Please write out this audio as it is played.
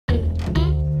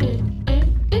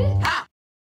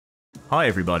Hi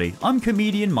everybody, I'm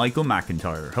comedian Michael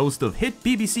McIntyre, host of hit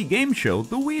BBC game show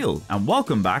The Wheel, and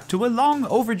welcome back to a long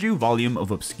overdue volume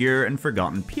of obscure and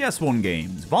forgotten PS1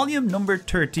 games, volume number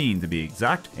 13 to be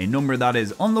exact, a number that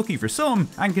is unlucky for some,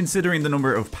 and considering the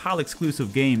number of PAL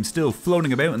exclusive games still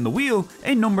floating about in The Wheel,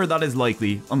 a number that is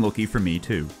likely unlucky for me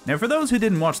too. Now for those who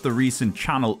didn't watch the recent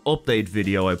channel update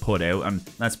video I put out, and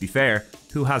let's be fair,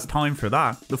 who has time for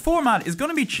that? The format is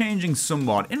going to be changing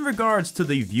somewhat in regards to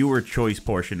the viewer choice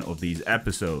portion of these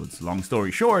episodes. Long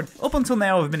story short, up until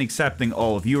now I've been accepting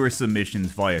all viewer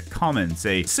submissions via comments,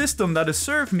 a system that has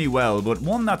served me well, but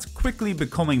one that's quickly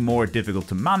becoming more difficult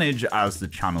to manage as the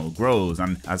channel grows,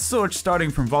 and as such,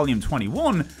 starting from volume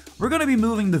 21, we're going to be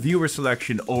moving the viewer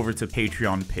selection over to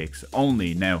Patreon picks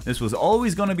only. Now, this was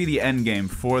always going to be the endgame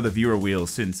for the viewer wheel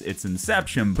since its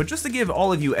inception, but just to give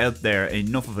all of you out there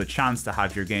enough of a chance to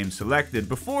have your game selected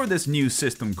before this new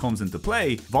system comes into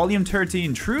play, Volume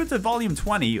 13 through to Volume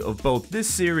 20 of both this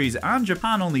series and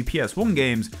Japan-only PS1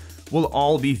 games will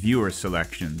all be viewer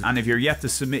selections, and if you're yet to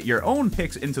submit your own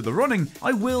picks into the running,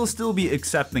 I will still be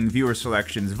accepting viewer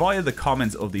selections via the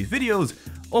comments of these videos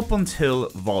up until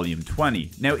Volume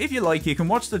 20. Now if you like, you can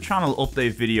watch the channel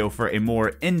update video for a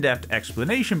more in-depth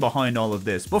explanation behind all of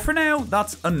this, but for now,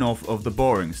 that's enough of the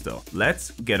boring stuff.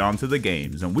 Let's get on to the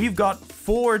games, and we've got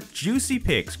 4 juicy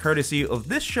picks courtesy of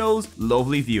this show's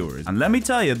lovely viewers, and let me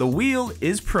tell you, the wheel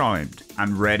is primed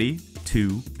and ready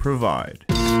to provide.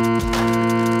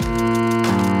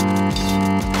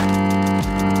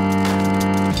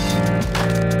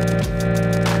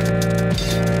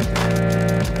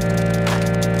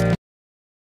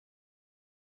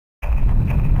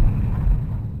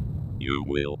 You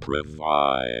will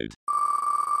provide.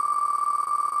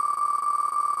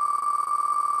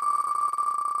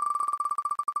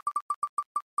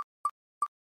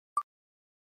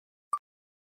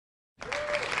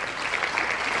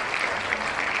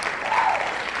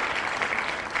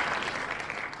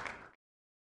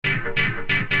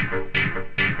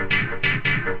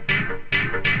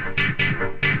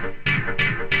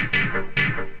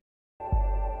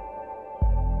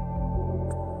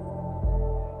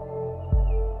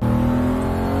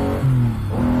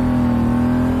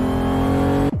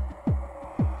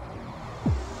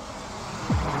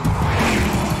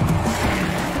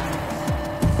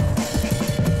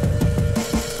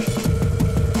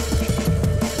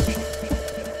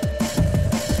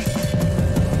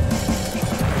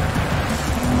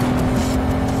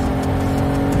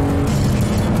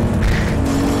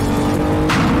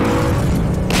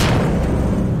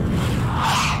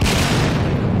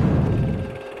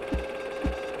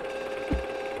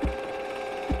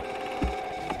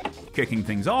 Kicking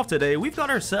things off today, we've got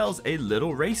ourselves a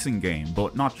little racing game,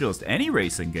 but not just any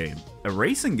racing game. A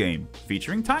racing game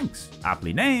featuring tanks,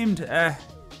 aptly named,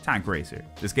 Tank Racer.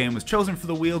 This game was chosen for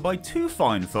the wheel by 2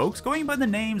 fine folks going by the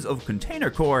names of Container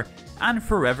Core and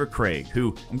Forever Craig,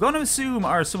 who I'm going to assume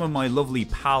are some of my lovely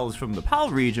pals from the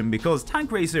PAL region, because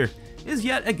Tank Racer is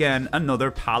yet again another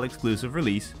PAL exclusive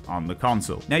release on the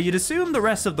console. Now you'd assume the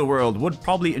rest of the world would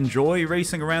probably enjoy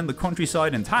racing around the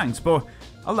countryside in tanks, but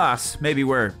alas, maybe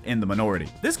we're in the minority.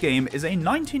 This game is a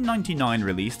 1999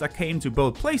 release that came to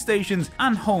both PlayStations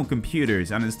and home computers,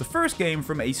 and is the first game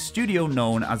from a studio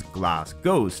known as Glass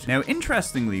Ghost. Now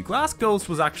interestingly, Glass Ghost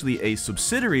was actually a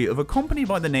subsidiary of a company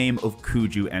by the name of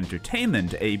Kuju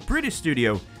Entertainment, a British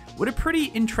studio with a pretty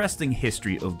interesting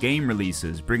history of game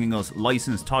releases, bringing us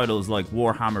licensed titles like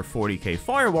Warhammer 40k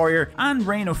Fire Warrior and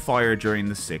Reign of Fire during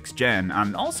the 6th gen,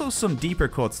 and also some deeper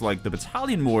cuts like the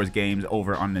Battalion Wars games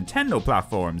over on Nintendo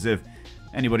platforms, if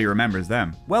anybody remembers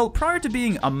them. Well, prior to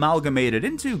being amalgamated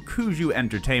into Kuju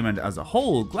Entertainment as a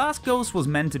whole, Glass Ghost was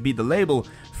meant to be the label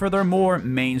for their more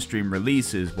mainstream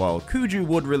releases, while Kuju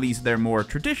would release their more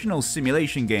traditional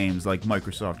simulation games like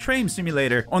Microsoft Train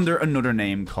Simulator under another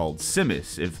name called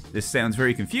Simus. If this sounds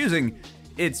very confusing,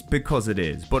 it's because it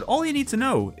is, but all you need to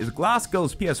know is Glass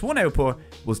Ghost's PS1 output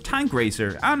was Tank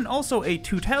Racer, and also a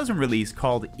 2000 release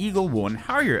called Eagle 1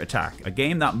 Harrier Attack, a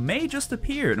game that may just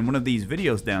appear in one of these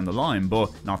videos down the line,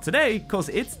 but not today, cause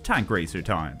it's Tank Racer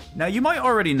time. Now you might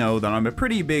already know that I'm a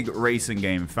pretty big racing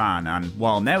game fan, and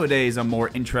while nowadays I'm more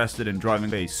interested in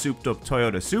driving a souped up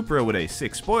Toyota Supra with a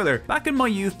 6 spoiler, back in my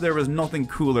youth there was nothing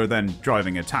cooler than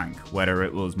driving a tank, whether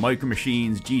it was Micro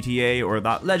Machines, GTA, or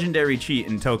that legendary cheat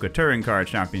in Toka Touring Car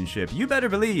Championship. You better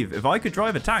believe if I could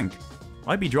drive a tank,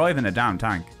 I'd be driving a damn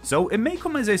tank. So it may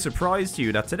come as a surprise to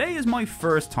you that today is my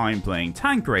first time playing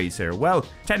Tank Racer. Well,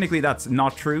 technically that's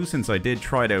not true since I did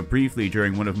try it out briefly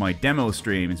during one of my demo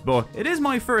streams, but it is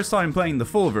my first time playing the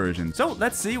full version, so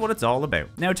let's see what it's all about.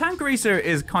 Now, Tank Racer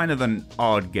is kind of an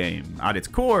odd game. At its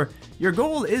core, your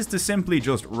goal is to simply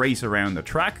just race around the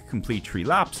track, complete 3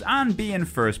 laps, and be in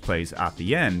first place at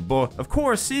the end. But of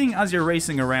course, seeing as you're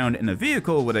racing around in a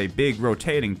vehicle with a big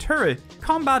rotating turret,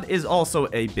 combat is also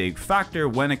a big factor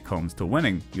when it comes to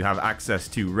winning. You have access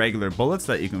to regular bullets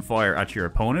that you can fire at your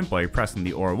opponent by pressing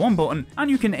the R1 button,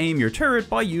 and you can aim your turret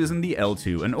by using the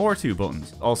L2 and R2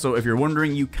 buttons. Also, if you're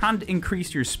wondering, you can't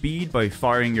increase your speed by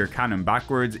firing your cannon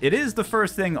backwards. It is the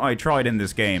first thing I tried in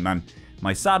this game, and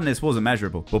my sadness was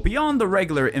immeasurable. But beyond the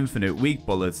regular infinite weak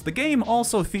bullets, the game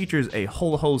also features a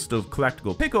whole host of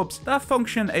collectible pickups that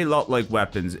function a lot like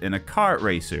weapons in a kart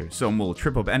racer. Some will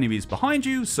trip up enemies behind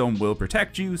you, some will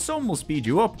protect you, some will speed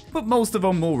you up, but most of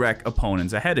them will wreck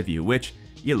opponents ahead of you, which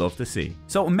you love to see.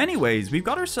 So in many ways, we've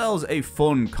got ourselves a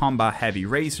fun combat heavy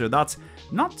racer that's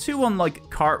not too unlike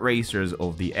kart racers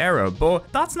of the era,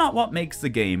 but that's not what makes the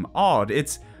game odd.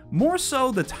 It's more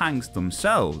so the tanks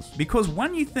themselves, because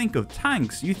when you think of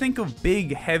tanks, you think of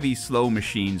big, heavy, slow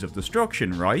machines of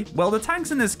destruction, right? Well, the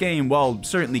tanks in this game, while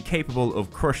certainly capable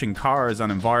of crushing cars and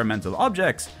environmental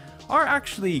objects, are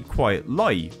actually quite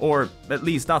light, or at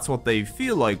least that's what they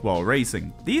feel like while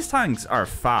racing. These tanks are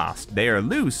fast, they are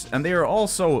loose, and they are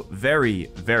also very,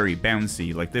 very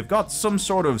bouncy. Like, they've got some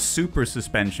sort of super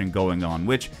suspension going on,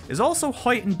 which is also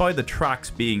heightened by the tracks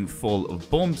being full of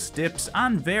bumps, dips,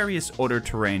 and various other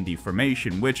terrain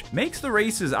deformation, which makes the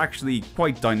races actually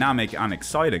quite dynamic and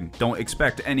exciting. Don't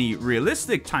expect any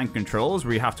realistic tank controls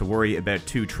where you have to worry about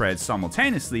 2 treads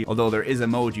simultaneously, although there is a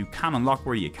mode you can unlock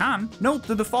where you can. Note,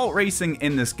 the default racing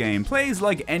in this game plays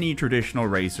like any traditional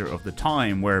racer of the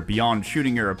time, where beyond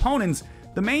shooting your opponents,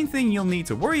 the main thing you'll need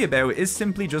to worry about is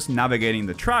simply just navigating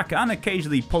the track and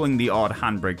occasionally pulling the odd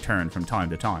handbrake turn from time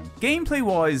to time. Gameplay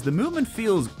wise, the movement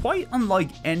feels quite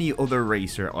unlike any other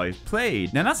racer I've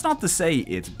played. Now that's not to say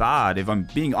it's bad. If I'm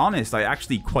being honest, I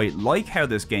actually quite like how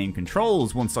this game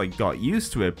controls once I got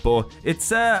used to it, but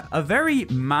it's a very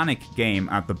manic game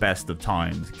at the best of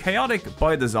times. Chaotic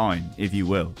by design, if you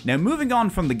will. Now moving on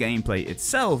from the gameplay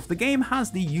itself, the game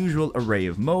has the usual array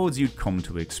of modes you'd come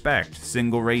to expect.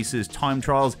 Single races, time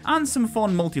trials, and some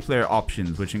fun multiplayer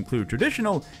options which include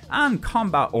traditional and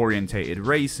combat orientated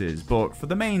races. But for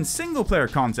the main single player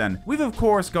content, we've of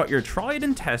course got your tried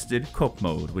and tested cup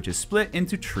mode, which is split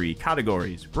into 3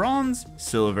 categories: bronze,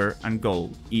 silver, and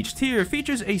gold. Each tier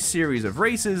features a series of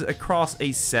races across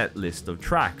a set list of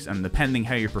tracks, and depending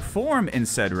how you perform in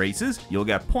said races, you'll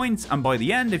get points, and by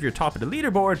the end, if you're top of the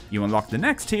leaderboard, you unlock the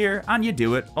next tier and you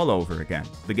do it all over again.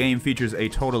 The game features a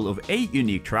total of 8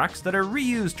 unique tracks that are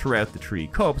reused throughout the 3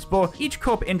 cups, but each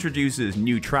cup introduces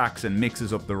new tracks and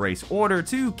mixes up the race order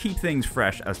to keep things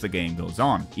fresh as the game goes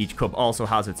on. Each cup also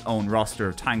has its own roster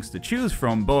of tanks to choose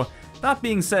from, but that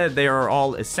being said, they are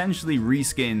all essentially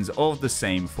reskins of the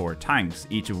same 4 tanks,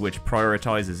 each of which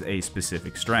prioritizes a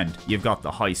specific strength. You've got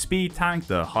the high speed tank,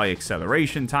 the high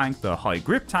acceleration tank, the high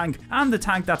grip tank, and the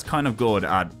tank that's kind of good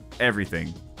at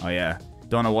everything. Oh yeah.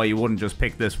 Don't know why you wouldn't just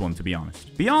pick this one, to be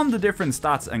honest. Beyond the different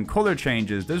stats and color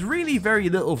changes, there's really very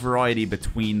little variety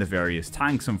between the various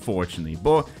tanks, unfortunately,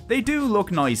 but they do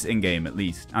look nice in game at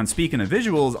least. And speaking of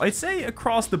visuals, I'd say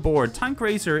across the board, Tank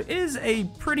Racer is a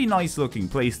pretty nice looking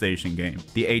PlayStation game.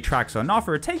 The 8 tracks on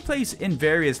offer take place in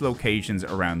various locations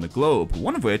around the globe,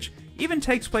 one of which even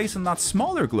takes place on that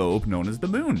smaller globe known as the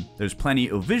moon. There's plenty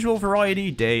of visual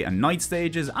variety, day and night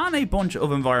stages, and a bunch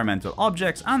of environmental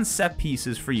objects and set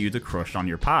pieces for you to crush on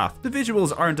your path. The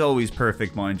visuals aren't always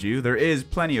perfect, mind you. There is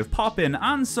plenty of pop-in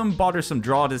and some bothersome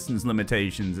draw distance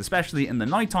limitations, especially in the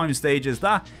nighttime stages,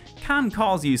 that can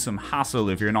cause you some hassle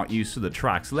if you're not used to the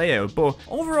track's layout, but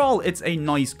overall it's a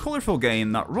nice colourful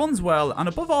game that runs well and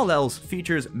above all else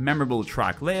features memorable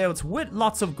track layouts with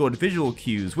lots of good visual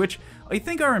cues, which I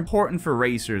think are important for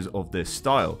racers of this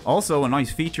style. Also, a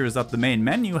nice feature is that the main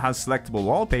menu has selectable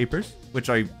wallpapers, which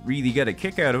I really get a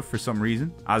kick out of for some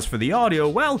reason. As for the audio,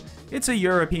 well, it's a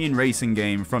European racing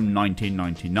game from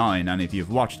 1999, and if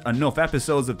you've watched enough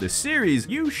episodes of this series,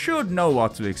 you should know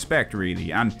what to expect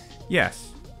really, and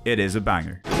yes, it is a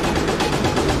banger.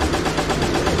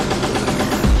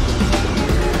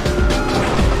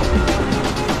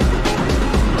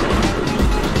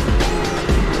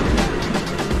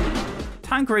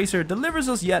 Tank Racer delivers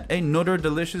us yet another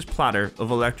delicious platter of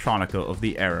electronica of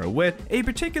the era, with a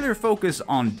particular focus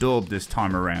on dub this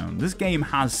time around. This game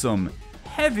has some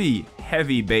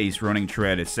heavy bass running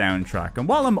throughout its soundtrack, and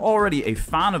while I'm already a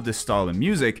fan of this style of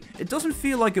music, it doesn't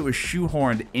feel like it was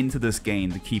shoehorned into this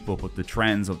game to keep up with the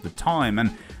trends of the time,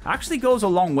 and actually goes a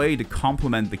long way to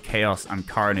complement the chaos and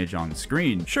carnage on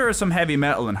screen. Sure, some heavy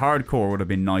metal and hardcore would have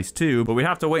been nice too, but we'd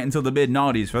have to wait until the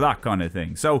mid-90s for that kind of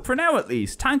thing. So for now at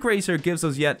least, Tank Racer gives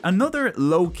us yet another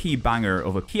low-key banger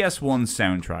of a PS1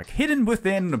 soundtrack, hidden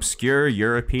within an obscure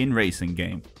European racing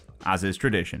game, as is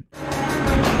tradition.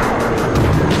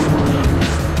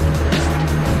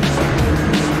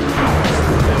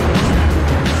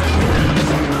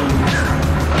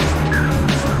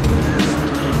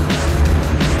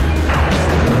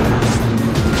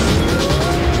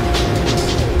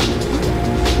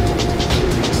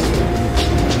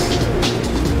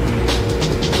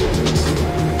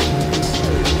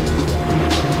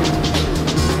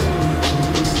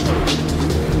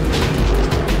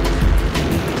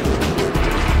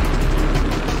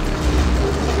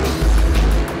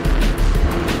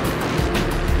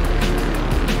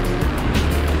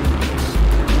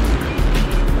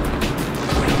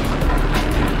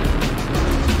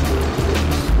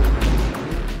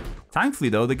 Thankfully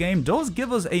though, the game does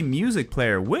give us a music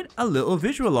player with a little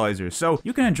visualizer, so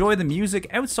you can enjoy the music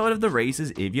outside of the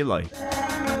races if you like.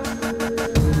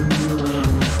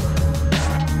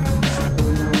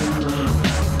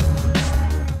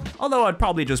 Although I'd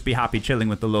probably just be happy chilling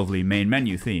with the lovely main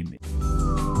menu theme.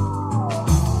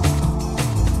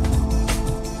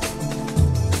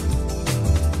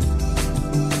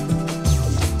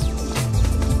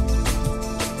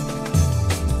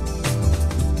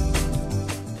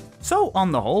 So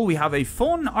on the whole, we have a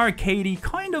fun, arcadey,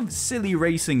 kind of silly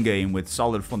racing game with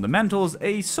solid fundamentals,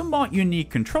 a somewhat unique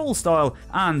control style,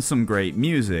 and some great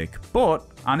music. But,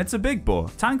 and it's a big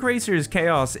but, Tank Racer's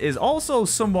chaos is also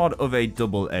somewhat of a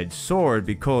double-edged sword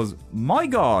because, my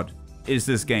god, is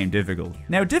this game difficult.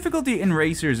 Now, difficulty in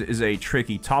racers is a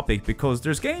tricky topic because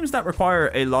there's games that require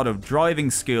a lot of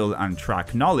driving skill and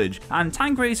track knowledge, and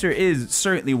Tank Racer is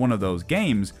certainly one of those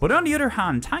games. But on the other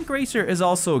hand, Tank Racer is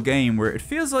also a game where it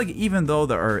feels like even though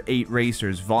there are 8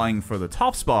 racers vying for the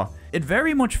top spot, it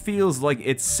very much feels like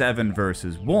it's 7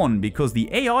 versus 1 because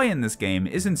the AI in this game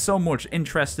isn't so much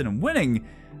interested in winning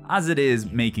as it is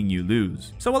making you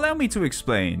lose. So allow me to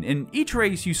explain. In each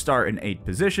race you start in 8th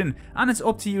position, and it's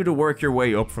up to you to work your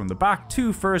way up from the back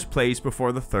to first place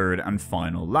before the third and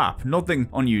final lap. Nothing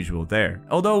unusual there.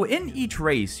 Although in each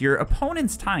race, your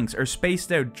opponent's tanks are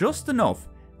spaced out just enough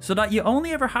so that you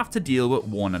only ever have to deal with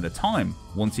one at a time.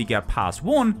 Once you get past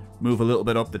one, move a little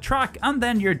bit up the track, and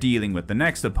then you're dealing with the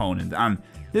next opponent, and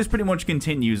this pretty much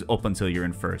continues up until you're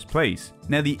in first place.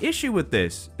 Now the issue with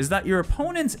this is that your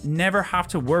opponents never have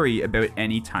to worry about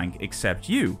any tank except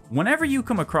you. Whenever you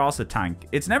come across a tank,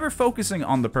 it's never focusing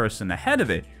on the person ahead of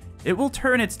it. It will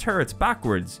turn its turrets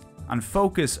backwards and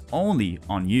focus only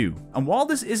on you. And while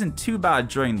this isn't too bad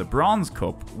during the Bronze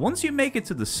Cup, once you make it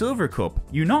to the Silver Cup,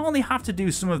 you not only have to do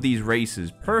some of these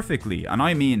races perfectly, and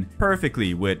I mean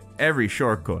perfectly with every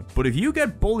shortcut, but if you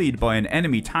get bullied by an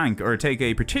enemy tank or take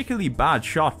a particularly bad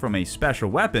shot from a special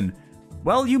weapon,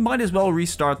 well, you might as well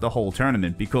restart the whole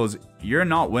tournament because you're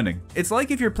not winning. It's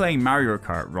like if you're playing Mario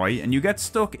Kart, right, and you get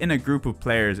stuck in a group of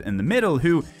players in the middle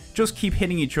who just keep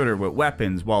hitting each other with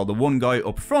weapons while the one guy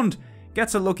up front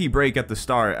gets a lucky break at the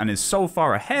start and is so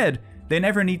far ahead, they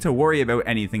never need to worry about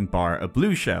anything bar a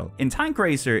blue shell. In Tank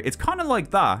Racer, it's kind of like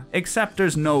that, except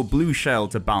there's no blue shell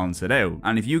to balance it out,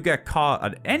 and if you get caught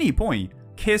at any point,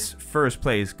 kiss first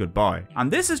place goodbye. And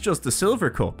this is just the Silver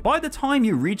Cup. By the time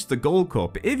you reach the Gold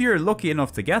Cup, if you're lucky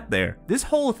enough to get there, this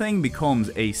whole thing becomes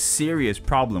a serious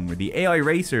problem where the AI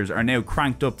racers are now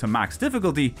cranked up to max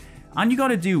difficulty, and you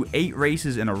gotta do 8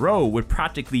 races in a row with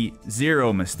practically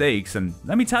 0 mistakes. And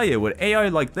let me tell you, with AI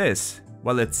like this,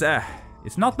 well, it's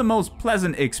not the most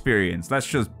pleasant experience, let's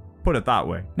just put it that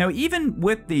way. Now, even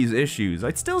with these issues,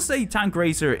 I'd still say Tank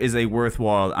Racer is a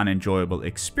worthwhile and enjoyable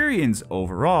experience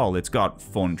overall. It's got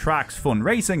fun tracks, fun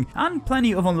racing, and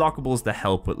plenty of unlockables to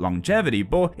help with longevity,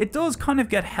 but it does kind of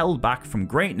get held back from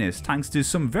greatness thanks to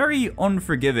some very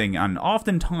unforgiving and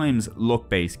oftentimes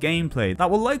luck-based gameplay that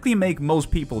will likely make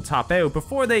most people tap out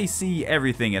before they see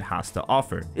everything it has to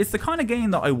offer. It's the kind of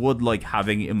game that I would like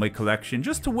having in my collection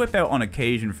just to whip out on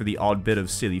occasion for the odd bit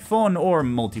of silly fun or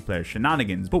multiplayer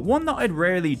shenanigans, but one that I'd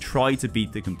rarely try to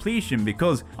beat to completion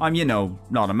because I'm, you know,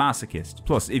 not a masochist.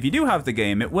 Plus, if you do have the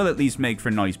game, it will at least make for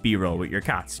nice b-roll with your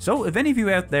cats. So if any of you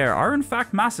out there are in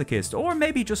fact masochist, or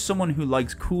maybe just someone who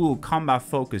likes cool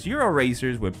combat-focused Euro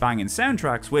racers with banging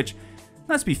soundtracks, which,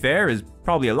 let's be fair, is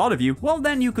probably a lot of you, well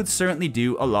then you could certainly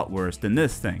do a lot worse than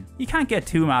this thing. You can't get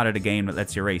too mad at a game that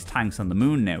lets you race tanks on the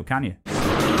moon now, can you?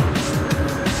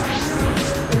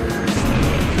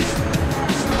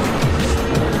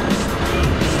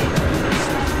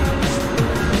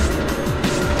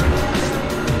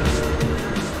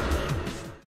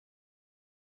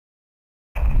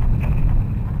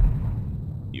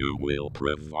 You will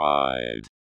provide.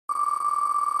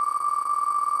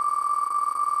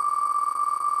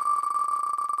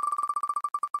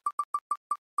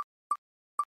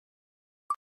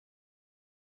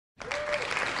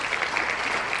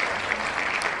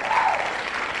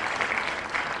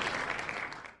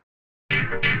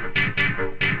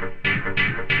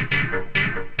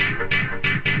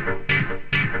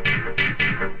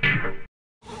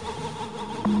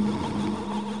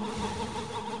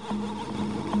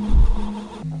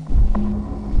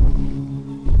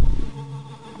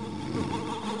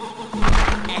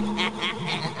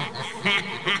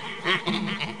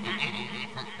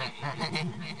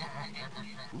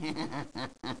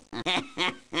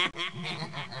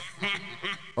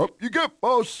 Up you get,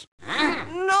 boss.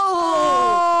 No!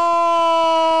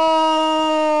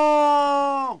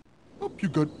 Up you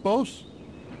get, boss.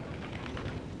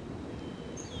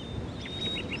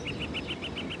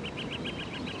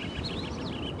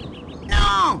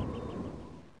 No!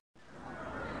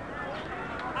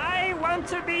 I want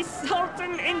to be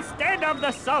Sultan instead of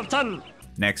the Sultan!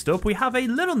 Next up, we have a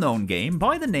little known game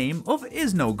by the name of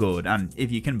Iznogoud, and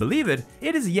if you can believe it,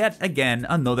 it is yet again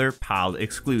another PAL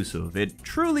exclusive. It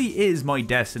truly is my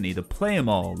destiny to play them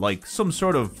all, like some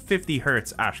sort of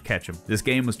 50Hz Ash Ketchum. This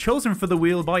game was chosen for the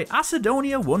wheel by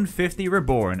Acidonia 150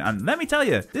 Reborn, and let me tell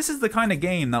you, this is the kind of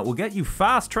game that will get you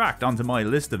fast-tracked onto my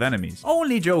list of enemies.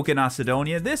 Only joking,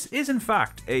 Acidonia, this is in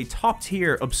fact a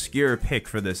top-tier obscure pick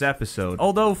for this episode,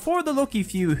 although for the lucky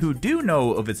few who do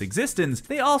know of its existence,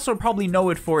 they also probably know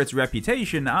it for its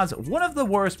reputation as one of the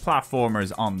worst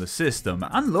platformers on the system.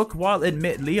 And look, while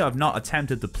admittedly I've not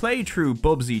attempted to play through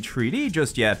Bubsy 3D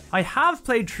just yet, I have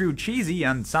played through Cheesy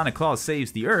and Santa Claus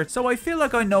Saves the Earth, so I feel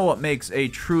like I know what makes a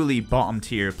truly bottom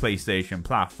tier PlayStation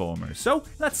platformer. So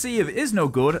let's see if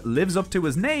Iznogoud lives up to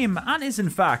his name and is in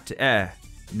fact,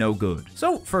 no good.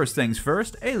 So first things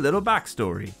first, a little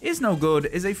backstory. Iznogoud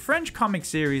is a French comic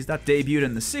series that debuted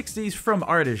in the 60s from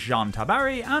artist Jean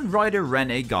Tabary and writer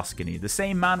René Goscinny, the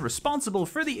same man responsible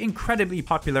for the incredibly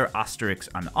popular Asterix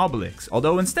and Obelix.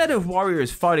 Although instead of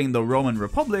warriors fighting the Roman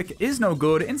Republic,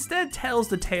 Iznogoud instead tells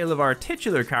the tale of our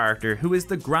titular character, who is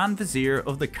the Grand Vizier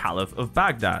of the Caliph of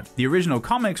Baghdad. The original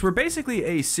comics were basically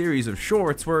a series of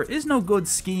shorts where Iznogoud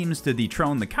schemes to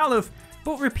dethrone the Caliph,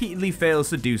 but repeatedly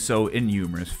fails to do so in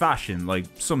humorous fashion, like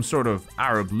some sort of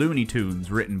Arab Looney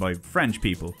Tunes written by French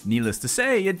people. Needless to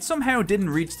say, it somehow didn't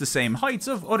reach the same heights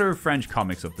of other French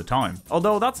comics of the time.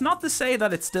 Although that's not to say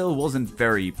that it still wasn't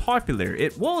very popular.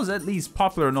 It was at least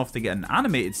popular enough to get an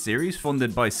animated series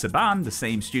funded by Saban, the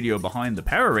same studio behind the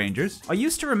Power Rangers. I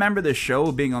used to remember this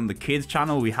show being on the kids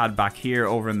channel we had back here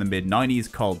over in the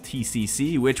mid-90s called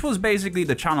TCC, which was basically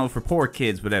the channel for poor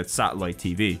kids without satellite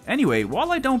TV. Anyway,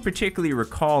 while I don't particularly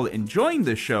recall enjoying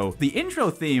this show, the intro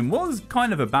theme was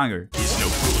kind of a banger. He's no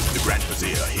good, the Grand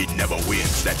Vizier, he never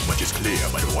wins, that much is clear,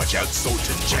 but watch out,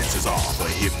 Sultan, chances are, for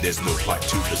him there's no fight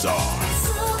too bizarre.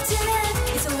 Sultan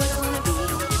is what I wanna be.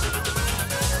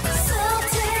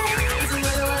 Sultan is what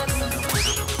I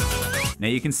wanna be. Now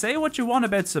you can say what you want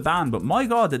about Saban, but my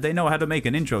god did they know how to make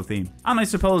an intro theme. And I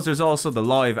suppose there's also the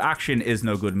live action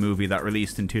Iznogoud movie that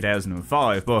released in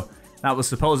 2005, but that was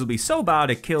supposedly so bad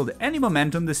it killed any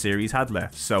momentum the series had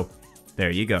left, so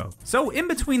there you go. So in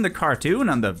between the cartoon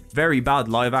and the very bad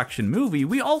live action movie,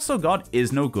 we also got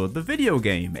Iznogoud the video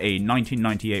game, a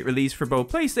 1998 release for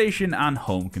both PlayStation and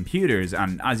home computers,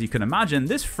 and as you can imagine,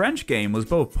 this French game was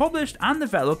both published and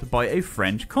developed by a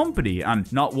French company,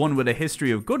 and not one with a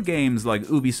history of good games like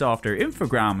Ubisoft or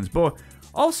Infogrames, but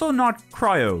also not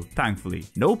Cryo, thankfully.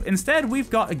 Nope, instead we've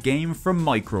got a game from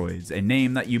Microids, a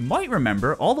name that you might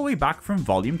remember all the way back from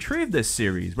Volume 3 of this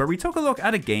series, where we took a look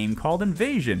at a game called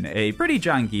Invasion, a pretty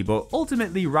janky but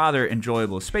ultimately rather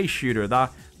enjoyable space shooter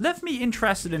that left me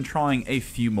interested in trying a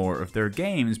few more of their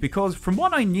games, because from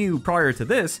what I knew prior to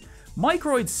this,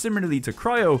 Microids, similarly to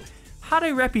Cryo, had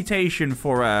a reputation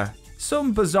for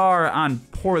some bizarre and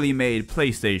poorly made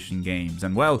PlayStation games,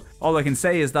 and well, all I can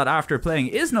say is that after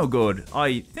playing Iznogoud,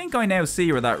 I think I now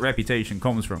see where that reputation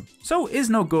comes from. So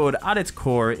Iznogoud at its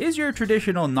core is your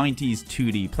traditional 90s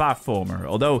 2D platformer,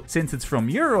 although since it's from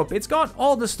Europe, it's got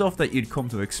all the stuff that you'd come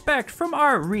to expect from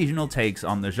our regional takes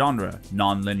on the genre.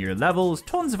 Non-linear levels,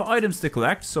 tons of items to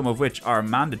collect, some of which are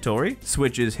mandatory,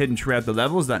 switches hidden throughout the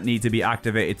levels that need to be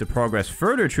activated to progress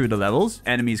further through the levels,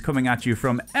 enemies coming at you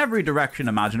from every direction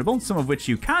imaginable, some of which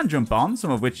you can jump on,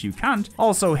 some of which you can't,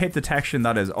 also hit detection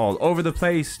that is all over the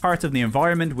place, parts of the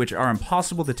environment which are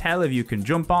impossible to tell if you can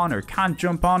jump on or can't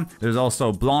jump on. There's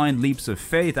also blind leaps of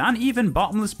faith and even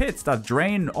bottomless pits that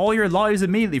drain all your lives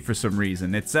immediately for some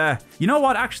reason. It's you know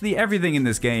what, actually everything in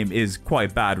this game is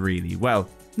quite bad really. Well,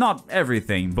 not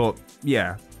everything, but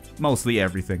yeah. mostly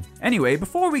everything. Anyway,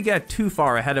 before we get too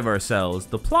far ahead of ourselves,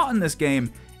 the plot in this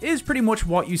game is pretty much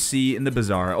what you see in the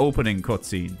bizarre opening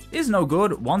cutscene.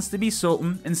 Iznogoud wants to be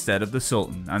Sultan instead of the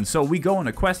Sultan, and so we go on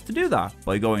a quest to do that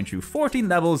by going through 14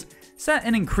 levels set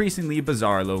in increasingly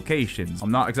bizarre locations.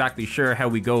 I'm not exactly sure how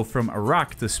we go from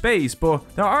Iraq to space,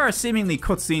 but there are seemingly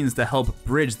cutscenes to help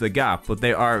bridge the gap, but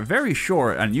they are very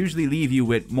short and usually leave you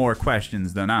with more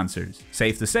questions than answers.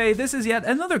 Safe to say, this is yet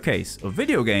another case of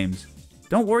video games.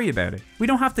 Don't worry about it. We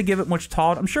don't have to give it much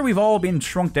thought. I'm sure we've all been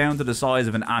shrunk down to the size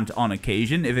of an ant on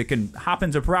occasion. If it can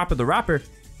happen to Parappa the Rapper,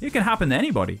 it can happen to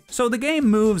anybody. So the game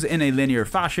moves in a linear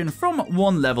fashion from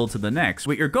one level to the next,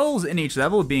 with your goals in each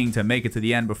level being to make it to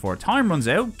the end before time runs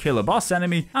out, kill a boss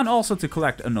enemy, and also to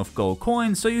collect enough gold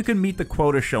coins so you can meet the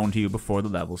quota shown to you before the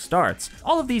level starts.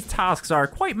 All of these tasks are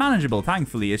quite manageable,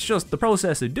 thankfully. It's just the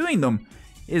process of doing them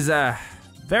is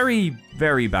very,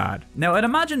 very bad. Now, I'd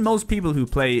imagine most people who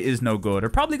play Iznogoud are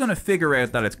probably going to figure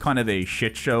out that it's kind of a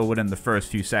shit show within the first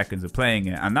few seconds of playing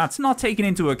it, and that's not taking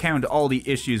into account all the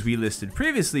issues we listed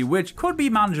previously, which could be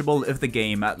manageable if the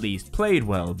game at least played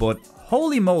well, but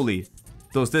holy moly,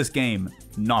 does this game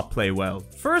not play well.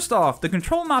 First off, the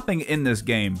control mapping in this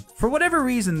game. For whatever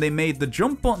reason, they made the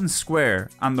jump button square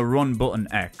and the run button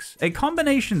X. A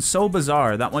combination so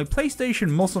bizarre that my PlayStation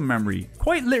muscle memory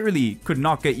quite literally could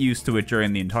not get used to it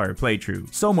during the entire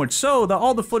playthrough. So much so that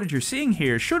all the footage you're seeing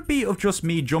here should be of just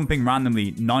me jumping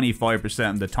randomly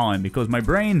 95% of the time because my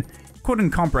brain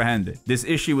couldn't comprehend it. This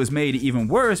issue was made even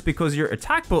worse because your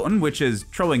attack button, which is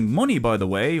throwing money by the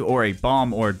way, or a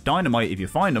bomb or dynamite if you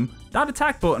find them, that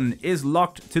attack button is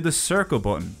locked to the circle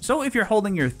button. So if you're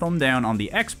holding your thumb down on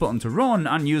the X button to run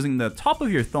and using the top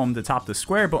of your thumb to tap the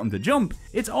square button to jump,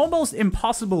 it's almost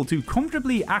impossible to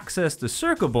comfortably access the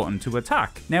circle button to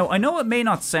attack. Now, I know it may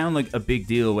not sound like a big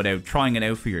deal without trying it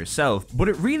out for yourself, but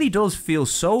it really does feel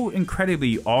so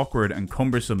incredibly awkward and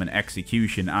cumbersome in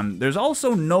execution, and there's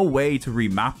also no way to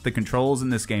remap the controls in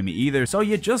this game either, so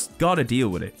you just gotta deal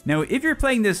with it. Now, if you're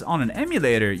playing this on an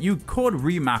emulator, you could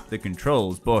remap the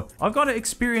controls, but I've got to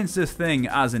experience this thing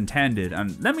as intended,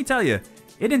 and let me tell you,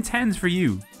 it intends for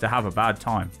you to have a bad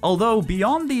time. Although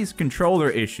beyond these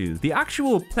controller issues, the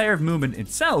actual player movement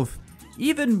itself,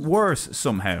 even worse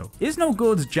somehow.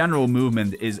 Iznogoud's general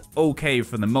movement is okay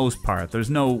for the most part.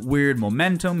 There's no weird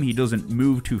momentum, he doesn't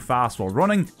move too fast while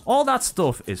running, all that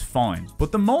stuff is fine.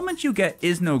 But the moment you get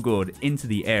Iznogoud into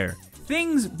the air,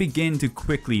 things begin to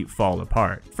quickly fall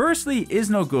apart. Firstly,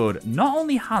 Iznogoud not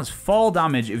only has fall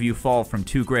damage if you fall from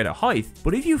too great a height,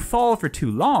 but if you fall for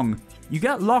too long, you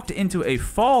get locked into a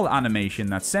fall animation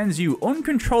that sends you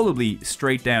uncontrollably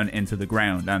straight down into the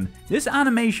ground, and this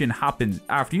animation happens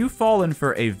after you've fallen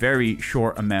for a very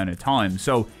short amount of time.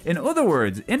 So in other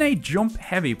words, in a jump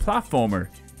heavy platformer,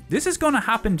 this is going to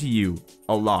happen to you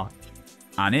a lot,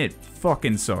 and it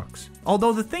fucking sucks.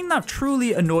 Although the thing that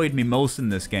truly annoyed me most in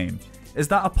this game is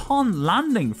that upon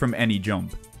landing from any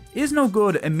jump,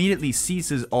 Iznogoud immediately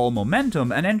ceases all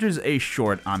momentum and enters a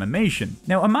short animation.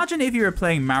 Now imagine if you were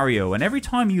playing Mario and every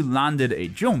time you landed a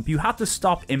jump you had to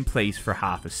stop in place for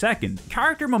half a second.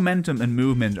 Character momentum and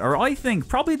movement are, I think,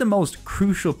 probably the most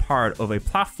crucial part of a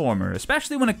platformer,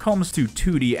 especially when it comes to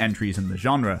 2D entries in the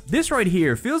genre. This right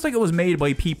here feels like it was made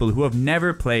by people who have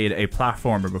never played a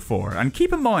platformer before, and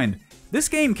keep in mind, this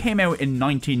game came out in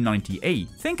 1998.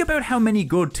 Think about how many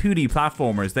good 2D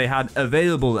platformers they had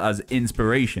available as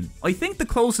inspiration. I think the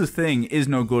closest thing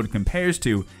Iznogoud compares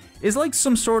to is like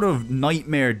some sort of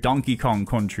nightmare Donkey Kong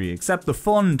Country, except the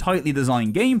fun, tightly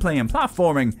designed gameplay and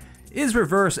platforming is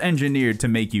reverse engineered to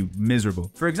make you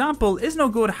miserable. For example,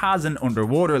 Iznogoud has an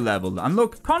underwater level, and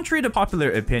look, contrary to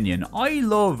popular opinion, I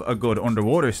love a good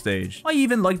underwater stage. I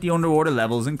even like the underwater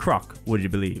levels in Croc, would you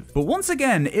believe? But once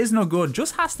again, Iznogoud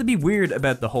just has to be weird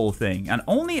about the whole thing, and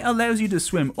only allows you to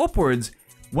swim upwards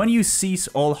when you cease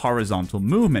all horizontal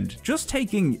movement, just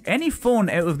taking any fun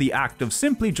out of the act of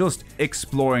simply just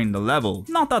exploring the level.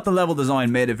 Not that the level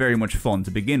design made it very much fun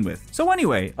to begin with. So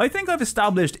anyway, I think I've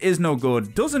established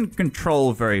Iznogoud doesn't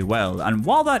control very well, and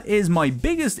while that is my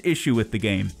biggest issue with the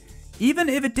game, even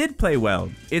if it did play well,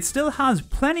 it still has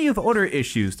plenty of other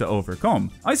issues to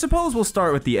overcome. I suppose we'll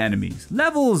start with the enemies.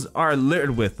 Levels are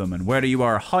littered with them, and whether you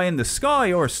are high in the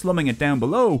sky or slumming it down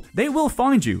below, they will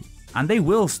find you. and they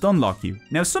will stun lock you.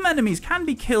 Now some enemies can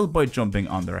be killed by jumping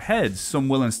on their heads, some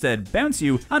will instead bounce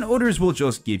you, and others will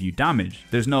just give you damage.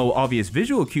 There's no obvious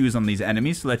visual cues on these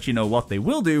enemies to let you know what they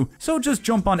will do, so just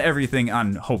jump on everything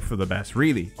and hope for the best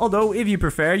really. Although if you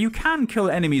prefer, you can kill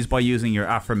enemies by using your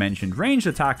aforementioned ranged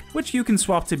attack, which you can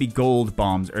swap to be gold,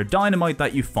 bombs, or dynamite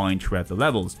that you find throughout the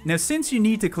levels. Now since you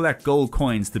need to collect gold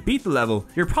coins to beat the level,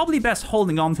 you're probably best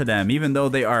holding on to them even though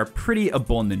they are pretty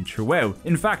abundant throughout.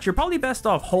 In fact, you're probably best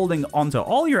off holding onto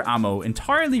all your ammo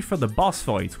entirely for the boss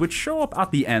fights, which show up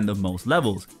at the end of most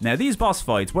levels. Now these boss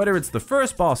fights, whether it's the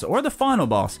first boss or the final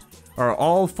boss, are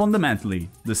all fundamentally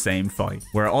the same fight,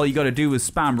 where all you gotta do is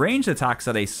spam ranged attacks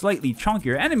at a slightly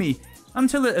chunkier enemy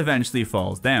until it eventually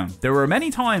falls down. There were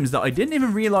many times that I didn't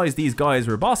even realize these guys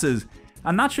were bosses,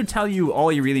 and that should tell you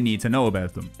all you really need to know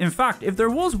about them. In fact, if there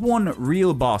was one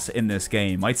real boss in this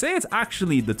game, I'd say it's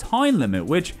actually the time limit,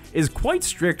 which is quite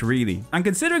strict really. And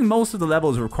considering most of the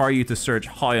levels require you to search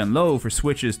high and low for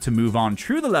switches to move on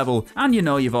through the level, and you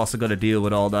know you've also got to deal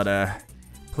with all that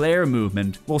player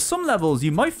movement, well some levels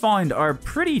you might find are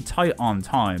pretty tight on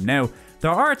time. Now,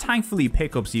 there are thankfully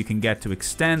pickups you can get to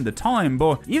extend the time,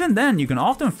 but even then you can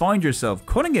often find yourself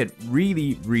cutting it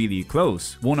really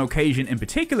close. One occasion in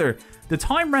particular, the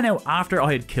time ran out after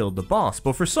I had killed the boss,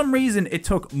 but for some reason it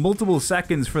took multiple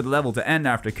seconds for the level to end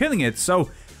after killing it, so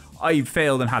I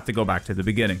failed and had to go back to the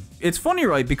beginning. It's funny,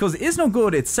 right, because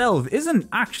Iznogoud itself isn't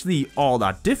actually all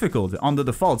that difficult. On the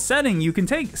default setting, you can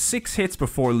take 6 hits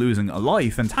before losing a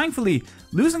life, and thankfully,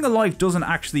 losing a life doesn't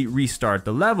actually restart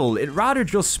the level, it rather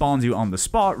just spawns you on the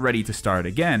spot ready to start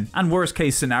again. And worst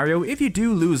case scenario, if you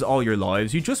do lose all your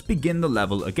lives, you just begin the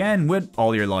level again with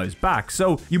all your lives back.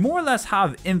 So you more or less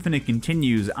have infinite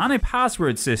continues and a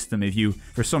password system if you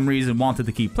for some reason wanted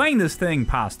to keep playing this thing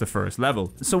past the first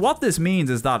level. So what this means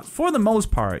is that for the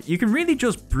most part, you can really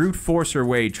just brute force your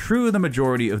way through the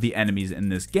majority of the enemies in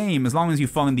this game as long as you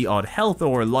find the odd health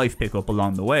or life pickup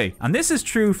along the way. And this is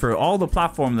true for all the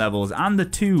platform levels and the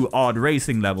 2 odd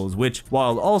racing levels, which,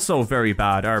 while also very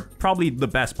bad, are probably the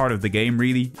best part of the game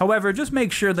really. However, just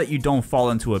make sure that you don't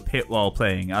fall into a pit while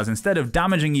playing, as instead of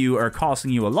damaging you or costing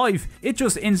you a life, it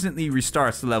just instantly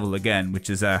restarts the level again,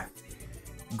 which is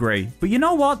great. But you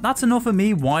know what? That's enough of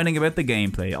me whining about the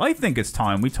gameplay. I think it's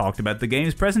time we talked about the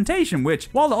game's presentation, which,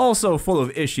 while also full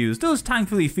of issues, does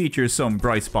thankfully feature some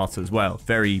bright spots as well.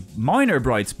 Very minor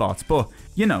bright spots, but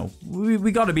you know,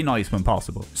 we gotta be nice when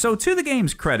possible. So to the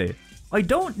game's credit, I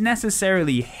don't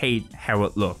necessarily hate how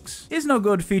it looks.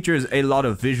 Iznogoud features a lot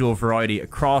of visual variety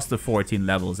across the 14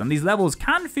 levels, and these levels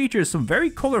can feature some very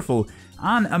colourful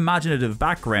and imaginative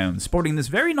backgrounds, sporting this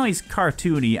very nice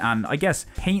cartoony and I guess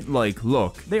paint-like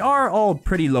look. They are all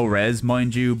pretty low res,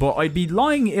 mind you, but I'd be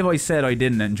lying if I said I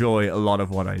didn't enjoy a lot of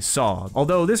what I saw.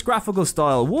 Although this graphical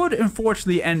style would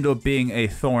unfortunately end up being a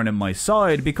thorn in my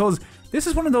side, because this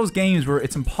is one of those games where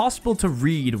it's impossible to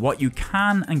read what you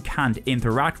can and can't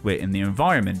interact with in the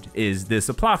environment. Is this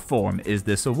a platform? Is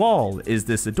this a wall? Is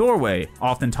this a doorway?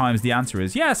 Oftentimes the answer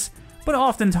is yes, but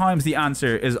oftentimes the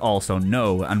answer is also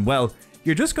no, and well,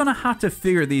 you're just gonna have to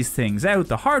figure these things out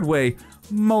the hard way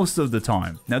most of the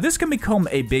time. Now this can become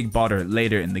a big bother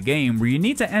later in the game, where you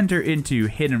need to enter into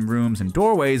hidden rooms and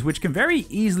doorways which can very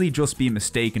easily just be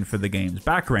mistaken for the game's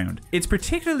background. It's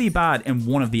particularly bad in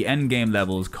one of the endgame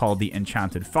levels called the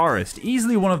Enchanted Forest,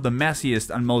 easily one of the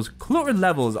messiest and most cluttered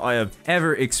levels I have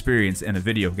ever experienced in a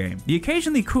video game. The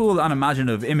occasionally cool and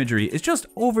imaginative imagery is just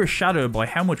overshadowed by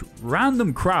how much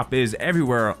random crap is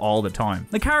everywhere all the time.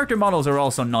 The character models are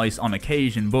also nice on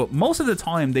occasion, but most of the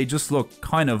time they just look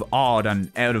kind of odd and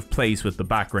out of place with the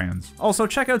backgrounds. Also,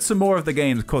 check out some more of the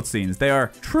game's cutscenes. They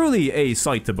are truly a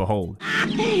sight to behold.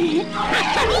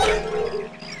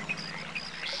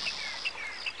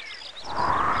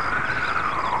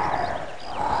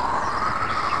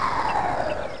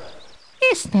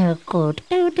 Iznogoud,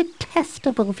 oh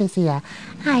detestable vizier,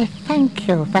 I thank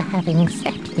you for having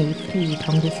set me free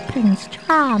from this Prince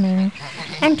Charming,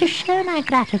 and to show my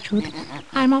gratitude,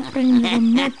 I'm offering you a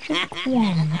magic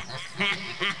wand.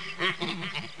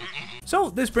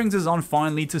 So this brings us on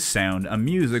finally to sound and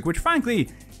music, which frankly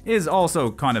is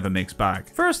also kind of a mixed bag.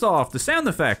 First off, the sound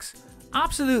effects.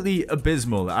 Absolutely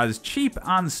abysmal, as cheap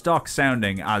and stock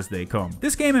sounding as they come.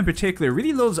 This game in particular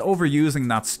really loves overusing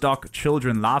that stock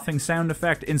children laughing sound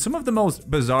effect in some of the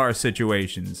most bizarre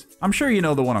situations. I'm sure you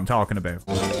know the one I'm talking about.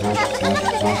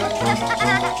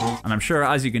 And I'm sure,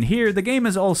 as you can hear, the game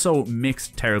is also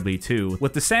mixed terribly too,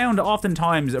 with the sound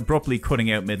oftentimes abruptly cutting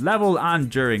out mid-level and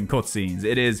during cutscenes.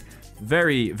 It is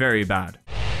very, very bad.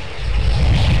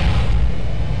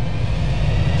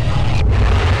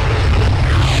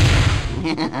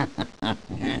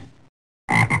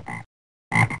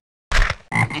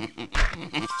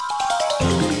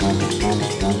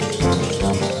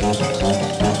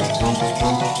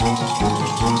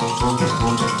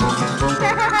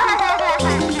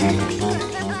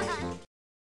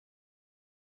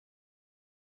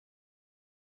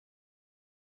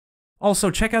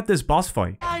 Also, check out this boss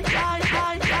fight.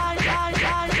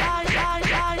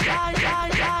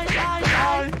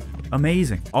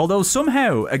 Amazing. Although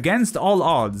somehow, against all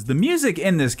odds, the music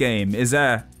in this game is,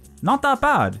 not that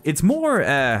bad. It's more,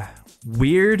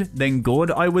 weird than good,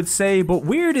 I would say, but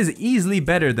weird is easily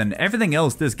better than everything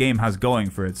else this game has going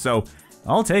for it, so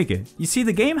I'll take it. You see,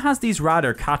 the game has these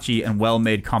rather catchy and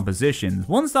well-made compositions,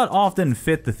 ones that often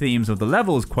fit the themes of the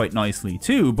levels quite nicely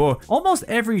too, but almost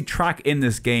every track in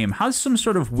this game has some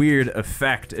sort of weird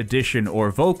effect, addition, or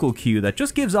vocal cue that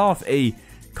just gives off a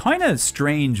kind of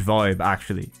strange vibe,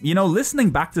 actually. You know, listening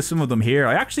back to some of them here,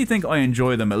 I actually think I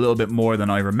enjoy them a little bit more than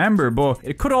I remember, but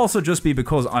it could also just be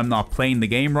because I'm not playing the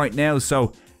game right now,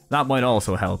 so that might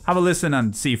also help. Have a listen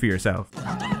and see for yourself.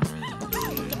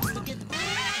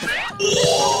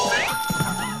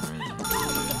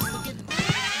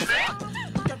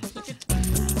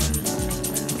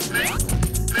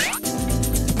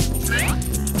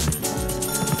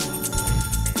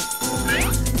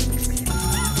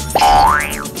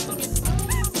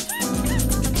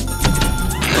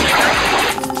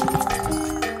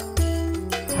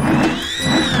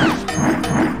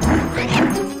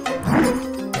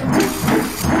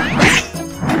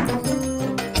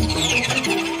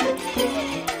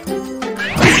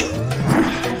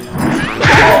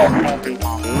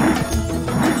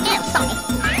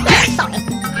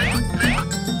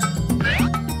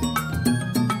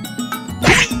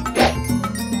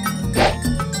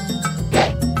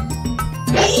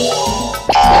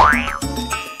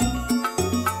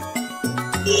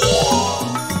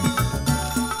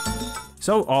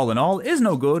 So all in all,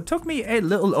 Iznogoud took me a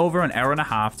little over an hour and a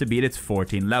half to beat its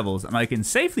 14 levels, and I can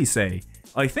safely say,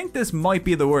 I think this might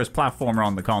be the worst platformer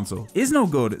on the console.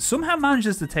 Iznogoud somehow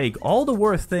manages to take all the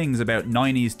worst things about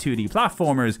 90s 2D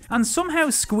platformers and somehow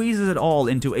squeezes it all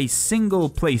into a single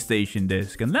PlayStation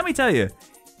disc, and let me tell you,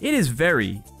 it is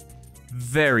very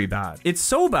bad. It's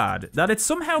so bad that it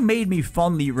somehow made me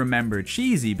fondly remember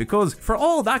Cheesy, because for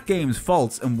all that game's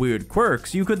faults and weird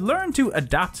quirks, you could learn to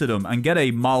adapt to them and get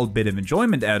a mild bit of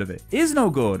enjoyment out of it.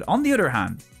 Iznogoud, on the other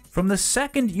hand, from the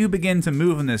second you begin to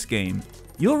move in this game,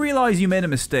 you'll realize you made a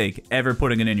mistake ever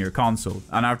putting it in your console,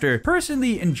 and after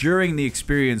personally enduring the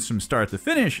experience from start to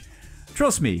finish,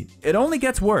 trust me, it only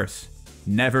gets worse.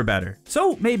 Never better.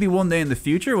 So maybe one day in the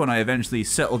future, when I eventually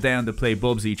settle down to play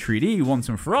Bubsy 3D once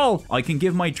and for all, I can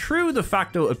give my true de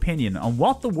facto opinion on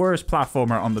what the worst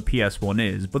platformer on the PS1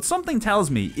 is, but something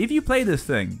tells me if you play this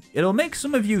thing, it'll make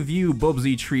some of you view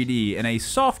Bubsy 3D in a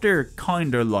softer,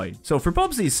 kinder light. So for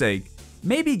Bubsy's sake,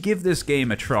 maybe give this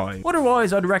game a try.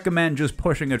 Otherwise, I'd recommend just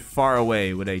pushing it far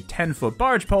away with a 10-foot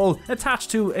barge pole attached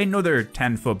to another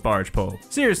 10-foot barge pole.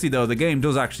 Seriously though, the game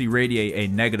does actually radiate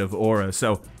a negative aura,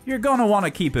 so you're gonna want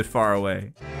to keep it far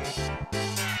away.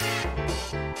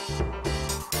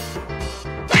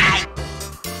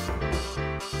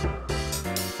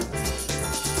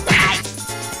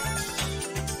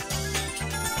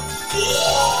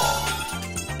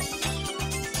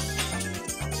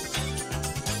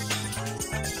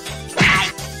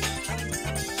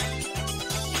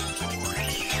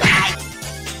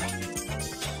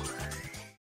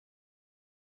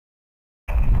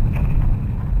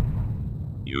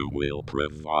 You will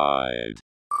provide.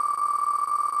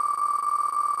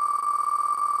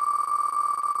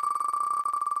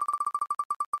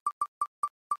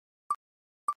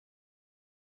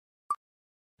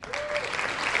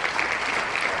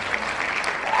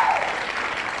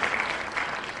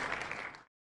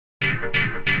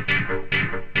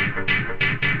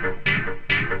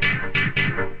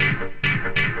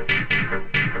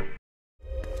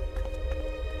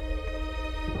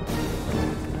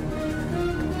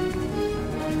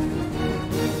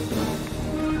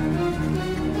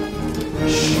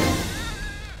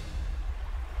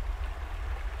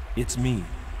 It's me.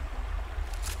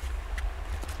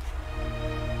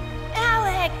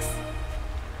 Alex!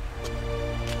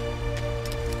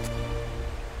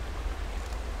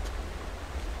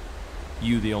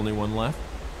 You the only one left?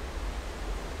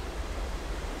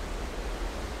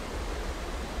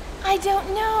 I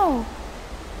don't know.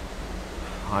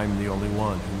 I'm the only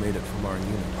one who made it from our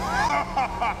unit.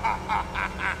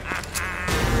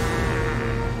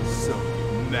 So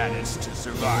you managed to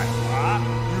survive, huh?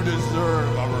 You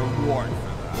deserve a reward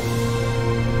for that.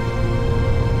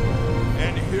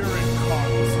 And here it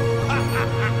comes.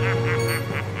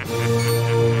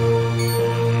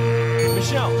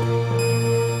 Michelle!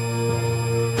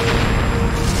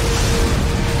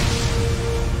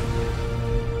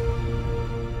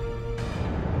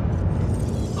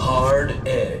 Hard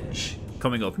Edge.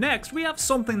 Coming up next, we have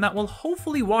something that will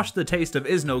hopefully wash the taste of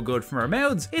Iznogoud from our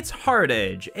mouths. It's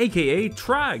T.R.A.G, aka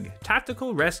T.R.A.G,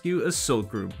 Tactical Rescue Assault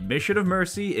Group, Mission of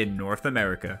Mercy in North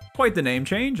America. Quite the name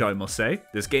change, I must say.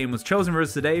 This game was chosen for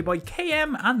us today by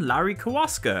KM and Larry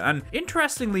Kowalska, and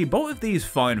interestingly, both of these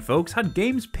fine folks had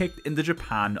games picked in the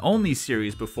Japan-only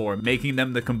series before, making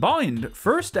them the combined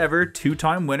first ever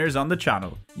two-time winners on the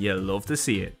channel. You'll love to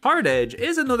see it. T.R.A.G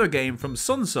is another game from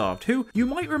Sunsoft, who you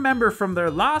might remember from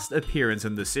their last appearance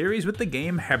in the series with the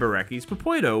game Hebereki's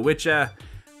Popoito, which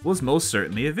was most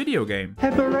certainly a video game.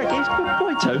 Hebereki's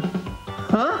Popoito?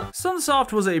 Huh?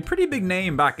 Sunsoft was a pretty big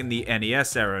name back in the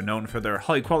NES era, known for their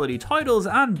high quality titles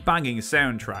and banging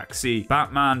soundtracks. See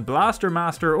Batman, Blaster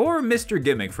Master, or Mr.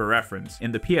 Gimmick for reference.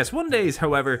 In the PS1 days,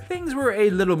 however, things were a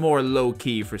little more low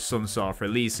key for Sunsoft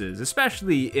releases,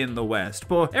 especially in the West,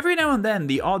 but every now and then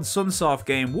the odd Sunsoft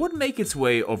game would make its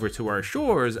way over to our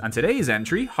shores, and today's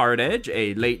entry, T.R.A.G,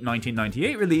 a late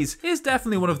 1998 release, is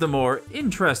definitely one of the more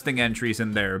interesting entries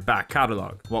in their back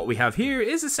catalogue. What we have here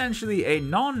is essentially a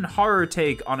non-horror take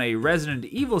on a Resident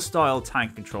Evil style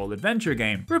tank control adventure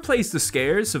game. Replace the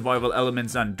scares, survival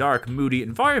elements and dark moody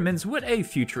environments with a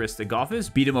futuristic office,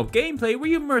 beat 'em up gameplay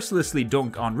where you mercilessly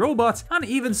dunk on robots, and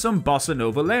even some bossa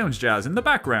nova lounge jazz in the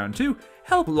background to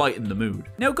help lighten the mood.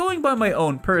 Now, going by my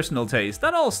own personal taste,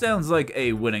 that all sounds like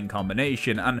a winning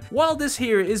combination, and while this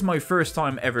here is my first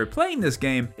time ever playing this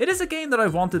game, it is a game that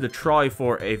I've wanted to try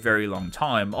for a very long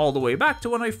time, all the way back to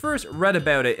when I first read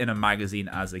about it in a magazine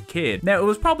as a kid. Now, it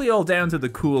was probably all down to the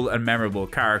cool and memorable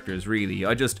characters, really.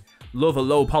 I just love a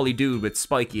low poly dude with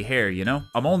spiky hair, you know?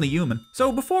 I'm only human.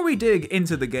 So before we dig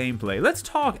into the gameplay, let's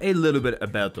talk a little bit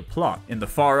about the plot. In the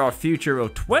far off future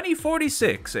of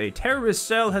 2046, a terrorist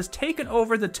cell has taken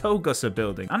over the Togusa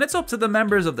building, and it's up to the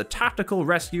members of the Tactical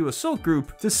Rescue Assault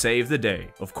Group to save the day.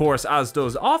 Of course, as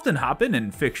does often happen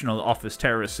in fictional office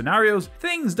terrorist scenarios,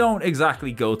 things don't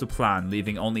exactly go to plan,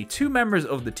 leaving only two members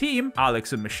of the team,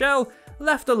 Alex and Michelle,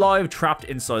 left alive trapped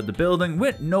inside the building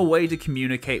with no way to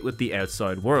communicate with the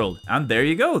outside world. And there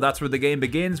you go, that's where the game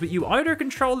begins, with you either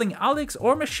controlling Alex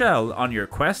or Michelle on your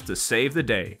quest to save the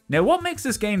day. Now, what makes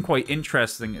this game quite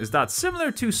interesting is that,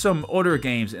 similar to some other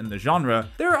games in the genre,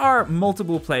 there are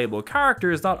multiple playable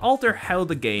characters that alter how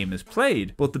the game is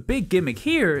played. But the big gimmick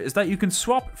here is that you can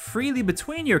swap freely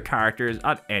between your characters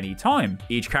at any time.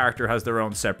 Each character has their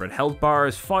own separate health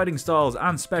bars, fighting styles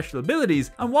and special abilities,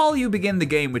 and while you begin the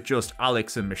game with just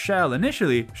Alex and Michelle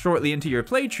initially, shortly into your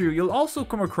playthrough you'll also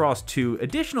come across two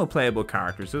additional playable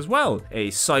characters as well, a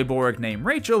cyborg named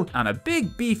Rachel and a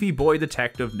big beefy boy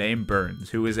detective named Burns,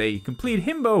 who is a complete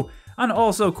himbo and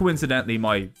also coincidentally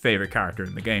my favourite character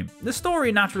in the game. The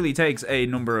story naturally takes a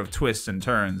number of twists and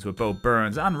turns, with both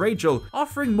Burns and Rachel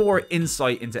offering more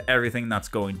insight into everything that's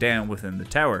going down within the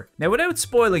tower. Now, without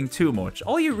spoiling too much,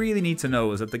 all you really need to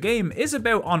know is that the game is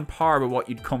about on par with what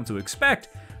you'd come to expect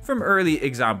from early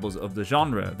examples of the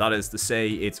genre. That is to say,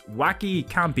 it's wacky,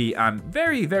 campy, and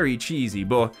very, very cheesy,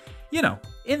 but you know,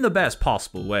 in the best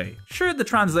possible way. Sure, the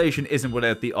translation isn't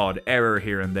without the odd error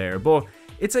here and there, but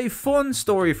it's a fun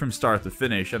story from start to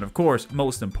finish, and of course,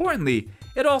 most importantly,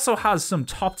 it also has some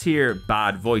top tier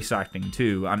bad voice acting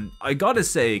too, and I gotta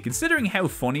say, considering how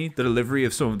funny the delivery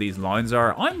of some of these lines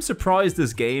are, I'm surprised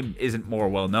this game isn't more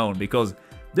well known, because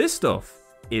this stuff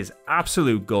is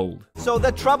absolute gold. So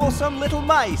the troublesome little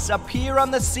mice appear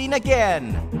on the scene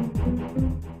again.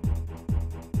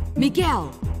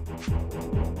 Miguel.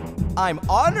 I'm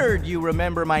honored you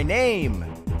remember my name.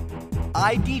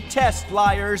 I detest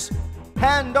liars.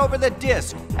 Hand over the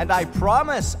disc, and I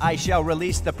promise I shall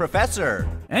release the professor.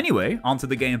 Anyway, onto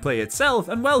the gameplay itself,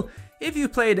 and well, if you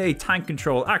played a tank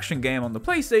control action game on the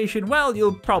PlayStation, well,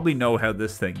 you'll probably know how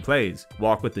this thing plays.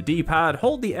 Walk with the D-pad,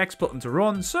 hold the X button to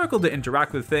run, circle to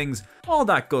interact with things, all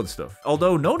that good stuff.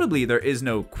 Although notably there is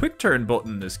no quick turn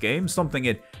button in this game, something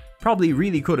it probably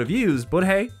really could have used, but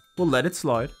hey, we'll let it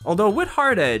slide. Although with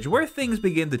T.R.A.G, where things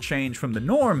begin to change from the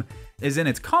norm is in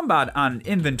its combat and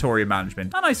inventory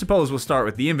management. And I suppose we'll start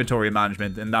with the inventory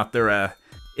management in that there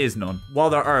is none.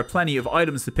 While there are plenty of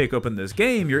items to pick up in this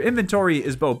game, your inventory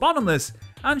is both bottomless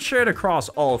and shared across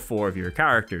all four of your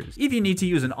characters. If you need to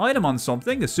use an item on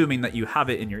something, assuming that you have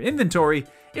it in your inventory,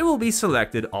 it will be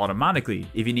selected automatically.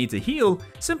 If you need to heal,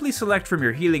 simply select from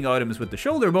your healing items with the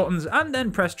shoulder buttons and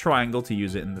then press triangle to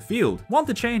use it in the field. Want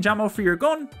to change ammo for your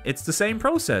gun? It's the same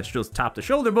process, just tap the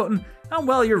shoulder button and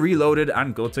well, you're reloaded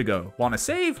and good to go. Want to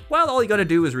save? Well, all you gotta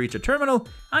do is reach a terminal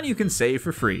and you can save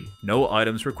for free. No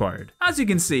items required. As you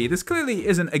can see, this clearly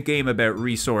isn't a game about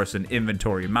resource and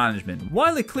inventory management.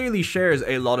 While it clearly shares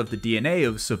a lot of the DNA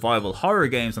of survival horror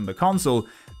games on the console,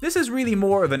 this is really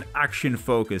more of an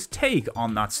action-focused take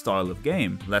on that style of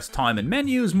game. Less time in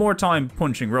menus, more time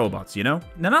punching robots, you know?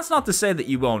 Now that's not to say that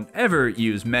you won't ever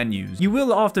use menus. You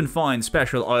will often find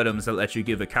special items that let you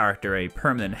give a character a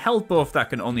permanent health buff that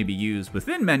can only be used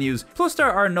within menus, plus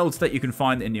there are notes that you can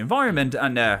find in the environment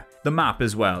and the map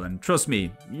as well, and trust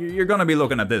me, you're gonna be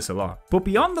looking at this a lot. But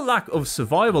beyond the lack of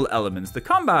survival elements, the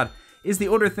combat is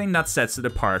the other thing that sets it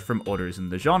apart from others in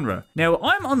the genre. Now,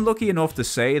 I'm unlucky enough to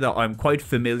say that I'm quite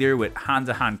familiar with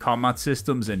hand-to-hand combat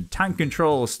systems in tank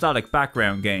control, static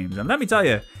background games, and let me tell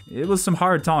you, it was some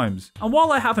hard times. And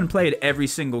while I haven't played every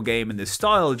single game in this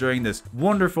style during this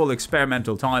wonderful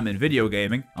experimental time in video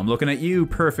gaming, I'm looking at you,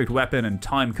 Perfect Weapon and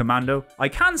Time Commando, I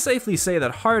can safely say that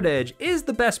Hard-Edge is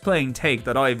the best playing take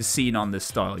that I've seen on this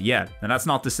style yet. And that's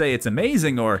not to say it's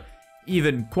amazing or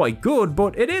even quite good,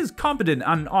 but it is competent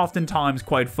and oftentimes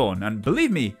quite fun, and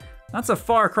believe me, that's a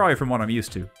far cry from what I'm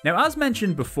used to. Now, as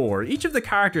mentioned before, each of the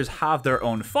characters have their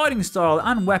own fighting style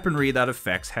and weaponry that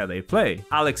affects how they play.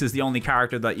 Alex is the only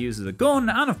character that uses a gun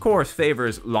and of course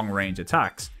favors long-range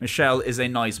attacks. Michelle is a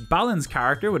nice balanced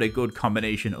character with a good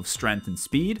combination of strength and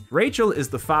speed. Rachel is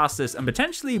the fastest and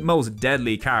potentially most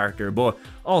deadly character, but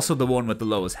also the one with the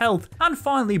lowest health. And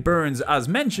finally, Burns, as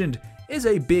mentioned, is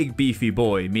a big beefy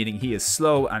boy, meaning he is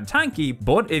slow and tanky,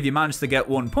 but if you manage to get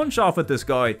one punch off with this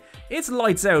guy, it's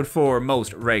lights out for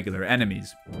most regular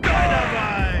enemies.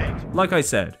 Like I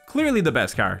said, clearly the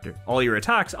best character. All your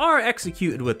attacks are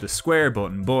executed with the square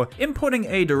button, but inputting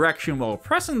a direction while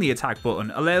pressing the attack button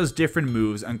allows different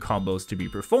moves and combos to be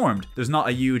performed. There's not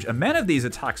a huge amount of these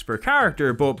attacks per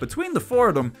character, but between the four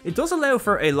of them, it does allow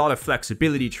for a lot of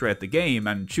flexibility throughout the game,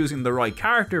 and choosing the right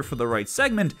character for the right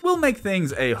segment will make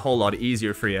things a whole lot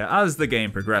easier for you as the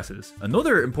game progresses.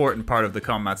 Another important part of the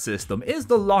combat system is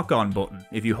the lock-on button.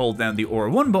 If you hold down the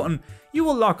R1 button, you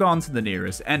will lock on to the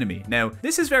nearest enemy. Now,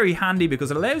 this is very handy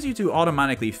because it allows you to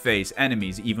automatically face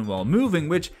enemies even while moving,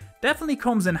 which definitely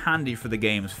comes in handy for the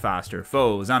game's faster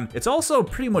foes, and it's also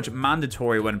pretty much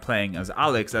mandatory when playing as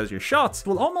Alex, as your shots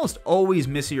will almost always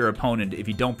miss your opponent if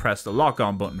you don't press the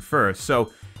lock-on button first,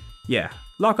 so yeah.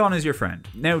 Lock-on is your friend.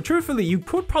 Now, truthfully, you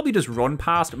could probably just run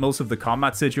past most of the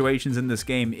combat situations in this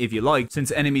game if you like,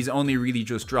 since enemies only really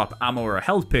just drop ammo or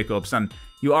health pickups, and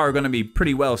you are going to be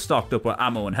pretty well stocked up with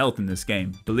ammo and health in this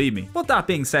game, believe me. But that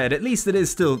being said, at least it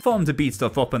is still fun to beat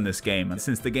stuff up in this game, and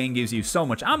since the game gives you so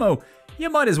much ammo,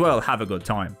 you might as well have a good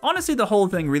time. Honestly, the whole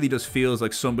thing really just feels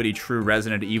like somebody threw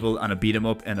Resident Evil and a beat 'em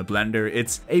up in a blender.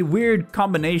 It's a weird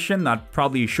combination that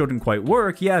probably shouldn't quite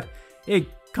work, yet it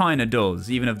kinda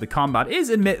does, even if the combat is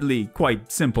admittedly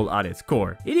quite simple at its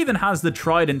core. It even has the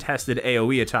tried and tested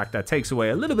AoE attack that takes away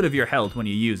a little bit of your health when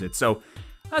you use it, so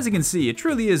as you can see, it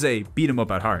truly is a beat 'em up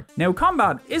at heart. Now,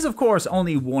 combat is of course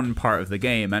only one part of the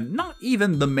game, and not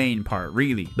even the main part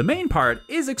really. The main part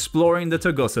is exploring the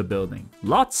Togusa building.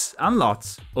 Lots and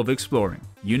lots of exploring.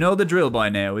 You know the drill by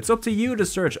now, it's up to you to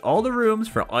search all the rooms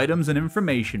for items and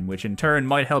information, which in turn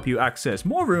might help you access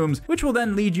more rooms, which will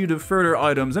then lead you to further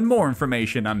items and more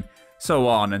information, and so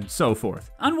on and so forth.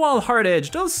 And while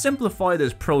Hard-Edge does simplify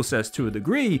this process to a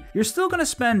degree, you're still going to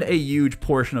spend a huge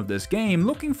portion of this game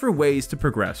looking for ways to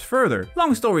progress further.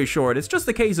 Long story short, it's just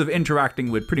a case of interacting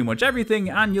with pretty much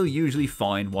everything and you'll usually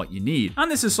find what you need.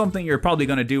 And this is something you're probably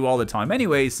going to do all the time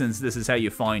anyway, since this is how you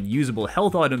find usable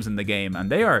health items in the game, and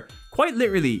they are quite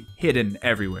literally hidden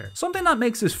everywhere. Something that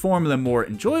makes this formula more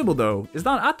enjoyable though, is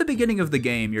that at the beginning of the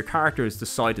game, your characters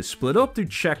decide to split up to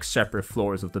check separate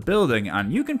floors of the building,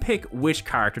 and you can pick which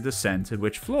character to send to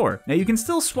which floor. Now, you can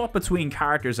still swap between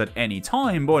characters at any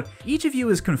time, but each of you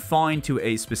is confined to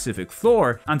a specific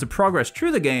floor, and to progress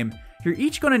through the game, you're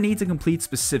each going to need to complete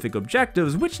specific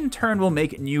objectives, which in turn will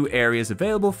make new areas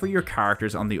available for your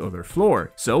characters on the other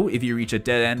floor. So if you reach a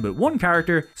dead end with one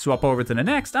character, swap over to the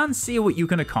next and see what you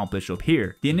can accomplish up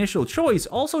here. The initial choice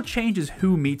also changes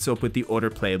who meets up with the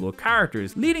other playable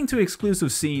characters, leading to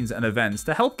exclusive scenes and events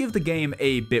to help give the game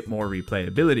a bit more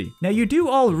replayability. Now, you do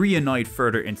all reunite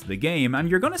further into the game, and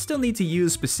you're going to still need to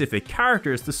use specific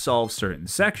characters to solve certain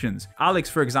sections. Alex,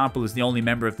 for example, is the only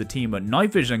member of the team with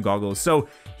night vision goggles, so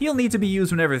he'll need to be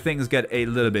used whenever things get a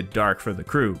little bit dark for the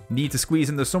crew. Need to squeeze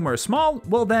into somewhere small?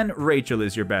 Well then, Rachel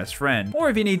is your best friend. Or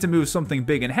if you need to move something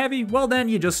big and heavy, well then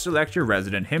you just select your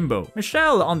resident himbo.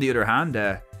 Michelle, on the other hand,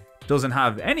 doesn't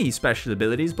have any special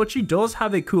abilities, but she does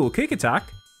have a cool kick attack.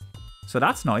 so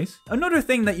that's nice. Another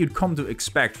thing that you'd come to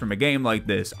expect from a game like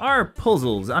this are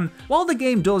puzzles, and while the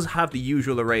game does have the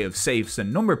usual array of safes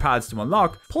and number pads to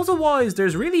unlock, puzzle-wise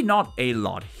there's really not a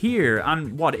lot here,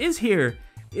 and what is here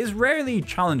is rarely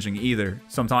challenging either.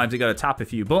 Sometimes you gotta tap a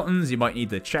few buttons, you might need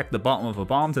to check the bottom of a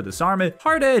bomb to disarm it.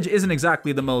 T.R.A.G isn't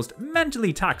exactly the most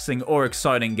mentally taxing or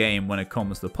exciting game when it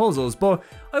comes to puzzles, but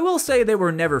I will say they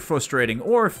were never frustrating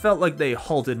or felt like they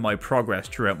halted my progress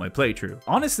throughout my playthrough.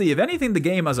 Honestly, if anything, the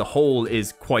game as a whole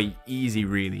is quite easy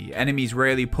really. Enemies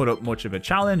rarely put up much of a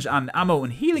challenge, and ammo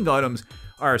and healing items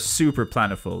are super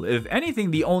plentiful. If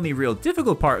anything, the only real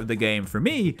difficult part of the game for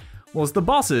me was the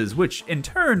bosses, which in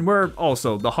turn were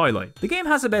also the highlight. The game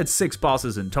has about 6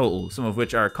 bosses in total, some of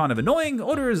which are kind of annoying,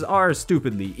 others are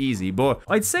stupidly easy, but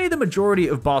I'd say the majority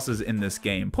of bosses in this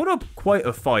game put up quite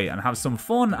a fight and have some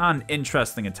fun and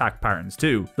interesting attack patterns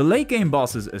too. The late game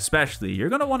bosses especially, you're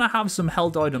going to want to have some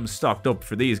health items stocked up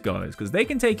for these guys, because they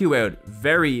can take you out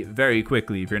very, very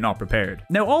quickly if you're not prepared.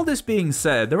 Now all this being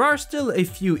said, there are still a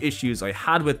few issues I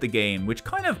had with the game which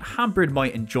kind of hampered my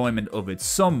enjoyment of it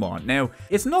somewhat. Now,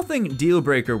 it's nothing deal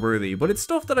breaker worthy, but it's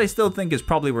stuff that I still think is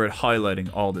probably worth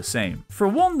highlighting all the same. For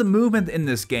one, the movement in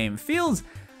this game feels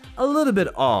a little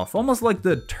bit off, almost like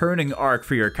the turning arc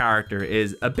for your character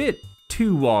is a bit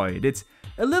too wide. It's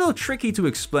a little tricky to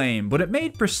explain, but it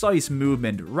made precise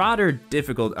movement rather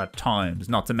difficult at times,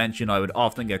 not to mention I would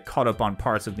often get caught up on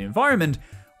parts of the environment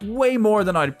way more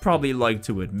than I'd probably like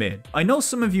to admit. I know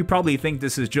some of you probably think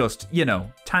this is just, you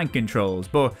know, tank controls,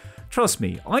 but trust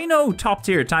me, I know top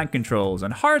tier tank controls,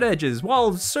 and T.R.A.G's,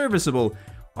 while serviceable,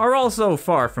 are also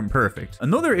far from perfect.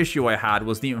 Another issue I had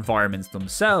was the environments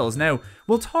themselves. Now,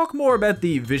 we'll talk more about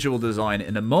the visual design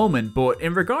in a moment, but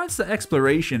in regards to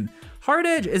exploration,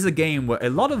 T.R.A.G is a game with a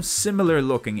lot of similar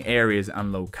looking areas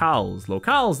and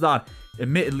locales that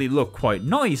admittedly look quite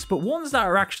nice, but ones that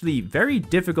are actually very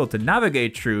difficult to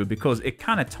navigate through because it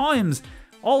can at times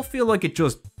all feel like it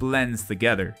just blends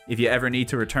together. If you ever need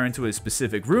to return to a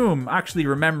specific room, actually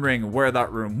remembering where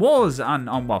that room was and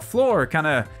on what floor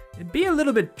it'd be a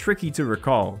little bit tricky to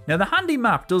recall. Now the handy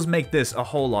map does make this a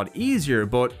whole lot easier,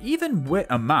 but even with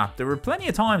a map, there were plenty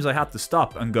of times I had to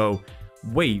stop and go,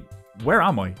 wait, where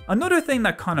am I? Another thing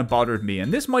that kind of bothered me,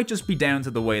 and this might just be down to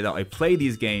the way that I play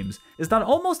these games, is that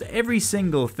almost every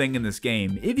single thing in this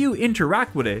game, if you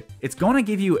interact with it, it's going to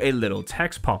give you a little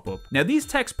text pop-up. Now these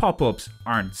text pop-ups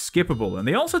aren't skippable, and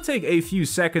they also take a few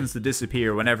seconds to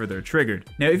disappear whenever they're triggered.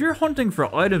 Now if you're hunting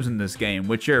for items in this game,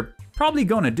 which you're probably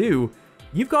going to do,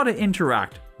 you've got to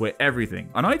interact with everything.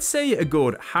 And I'd say a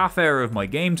good half hour of my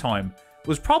game time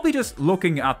was probably just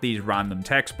looking at these random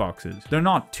text boxes. They're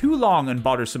not too long and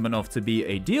bothersome enough to be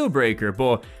a deal breaker,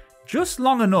 but just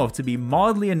long enough to be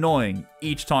mildly annoying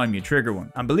each time you trigger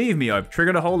one. And believe me, I've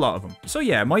triggered a whole lot of them. So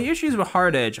yeah, my issues with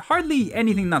T.R.A.G, hardly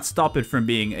anything that stopped it from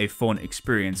being a fun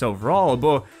experience overall,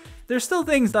 but there's still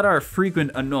things that are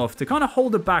frequent enough to kind of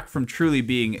hold it back from truly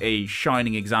being a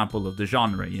shining example of the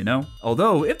genre, you know?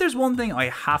 Although, if there's one thing I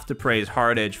have to praise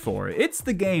T.R.A.G for, it's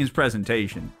the game's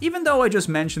presentation. Even though I just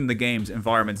mentioned the game's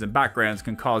environments and backgrounds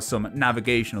can cause some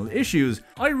navigational issues,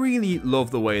 I really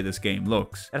love the way this game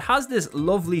looks. It has this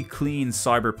lovely clean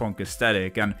cyberpunk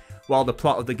aesthetic, and while the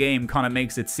plot of the game kind of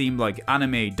makes it seem like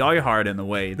anime Die Hard in a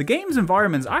way, the game's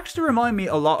environments actually remind me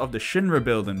a lot of the Shinra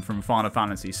building from Final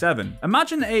Fantasy VII.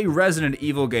 Imagine a Resident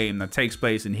Evil game that takes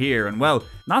place in here, and well,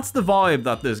 that's the vibe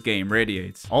that this game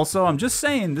radiates. Also, I'm just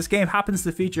saying, this game happens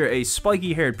to feature a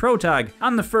spiky-haired protag,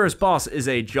 and the first boss is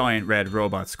a giant red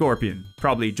robot scorpion.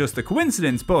 Probably just a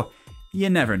coincidence, but you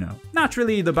never know.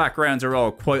 Naturally, the backgrounds are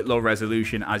all quite low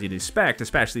resolution as you'd expect,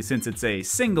 especially since it's a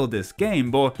single disc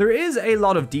game, but there is a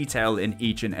lot of detail in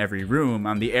each and every room,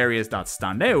 and the areas that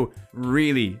stand out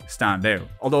really stand out.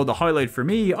 Although the highlight for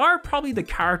me are probably the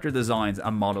character designs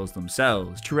and models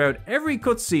themselves. Throughout every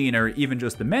cutscene or even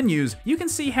just the menus, you can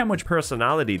see how much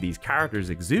personality these characters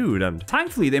exude, and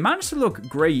thankfully they manage to look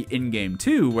great in-game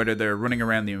too, whether they're running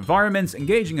around the environments,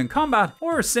 engaging in combat,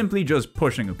 or simply just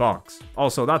pushing a box.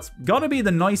 Also, that's gotta be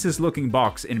the nicest looking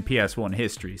box in PS1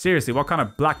 history. Seriously, what kind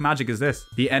of black magic is this?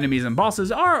 The enemies and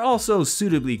bosses are also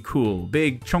suitably cool.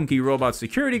 Big, chunky robot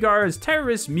security guards,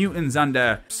 terrorists, mutants, and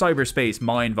cyberspace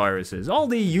mind viruses. All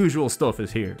the usual stuff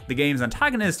is here. The game's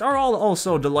antagonists are all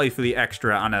also delightfully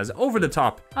extra and as over the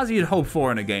top as you'd hope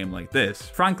for in a game like this.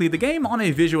 Frankly, the game on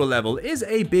a visual level is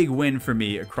a big win for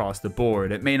me across the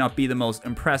board. It may not be the most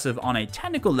impressive on a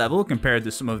technical level compared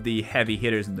to some of the heavy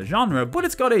hitters in the genre, but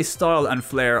it's got a style and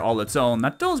flair all its its own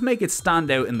that does make it stand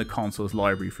out in the console's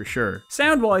library for sure.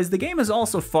 Sound-wise, the game is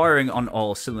also firing on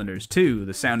all cylinders too.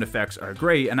 The sound effects are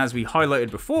great, and as we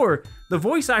highlighted before, the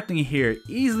voice acting here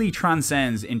easily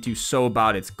transcends into so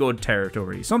bad it's good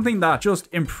territory, something that just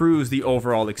improves the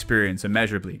overall experience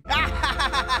immeasurably.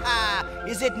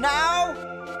 Is it now?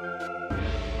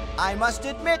 I must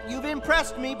admit you've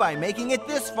impressed me by making it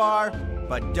this far,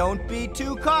 but don't be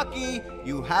too cocky.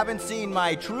 You haven't seen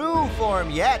my true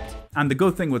form yet. And the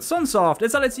good thing with Sunsoft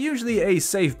is that it's usually a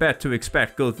safe bet to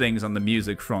expect good things on the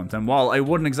music front, and while I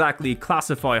wouldn't exactly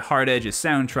classify Hard Edge's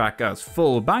soundtrack as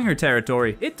full banger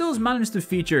territory, it does manage to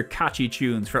feature catchy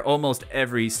tunes for almost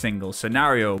every single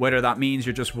scenario, whether that means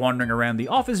you're just wandering around the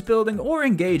office building or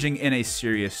engaging in a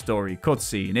serious story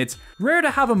cutscene. It's rare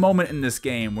to have a moment in this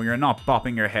game where you're not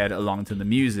bopping your head along to the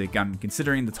music, and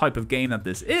considering the type of game that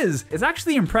this is, it's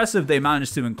actually impressive they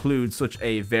managed to include such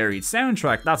a varied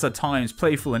soundtrack that's at times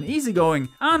playful and easygoing,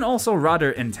 and also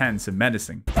rather intense and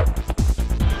menacing.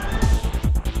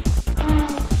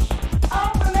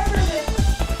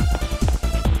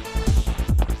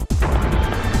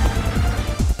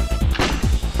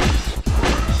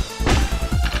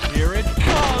 Here it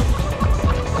comes.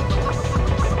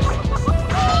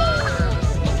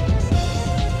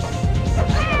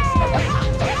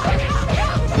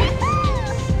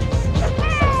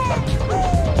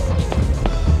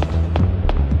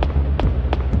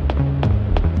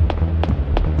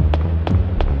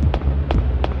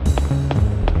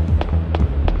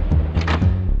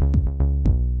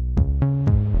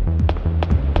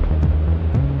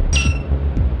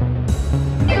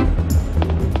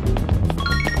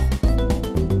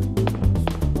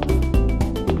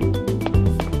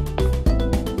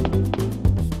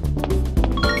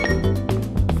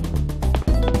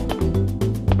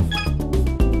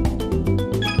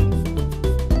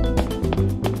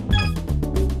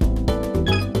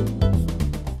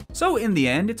 So in the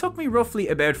end, it took me roughly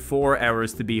about 4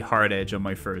 hours to beat Hard Edge on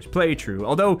my first playthrough,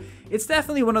 although it's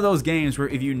definitely one of those games where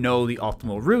if you know the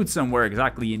optimal routes and where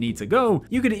exactly you need to go,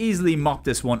 you could easily mop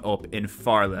this one up in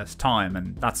far less time,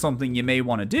 and that's something you may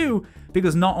want to do,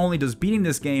 because not only does beating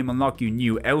this game unlock you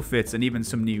new outfits and even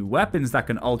some new weapons that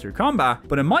can alter combat,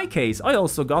 but in my case, I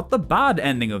also got the bad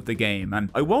ending of the game, and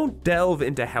I won't delve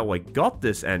into how I got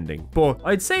this ending, but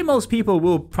I'd say most people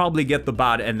will probably get the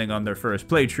bad ending on their first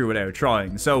playthrough without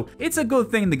trying, so it's a good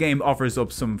thing the game offers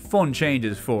up some fun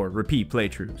changes for repeat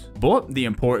playthroughs. But the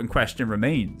important question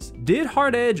remains, did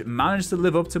Hard Edge manage to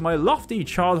live up to my lofty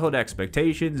childhood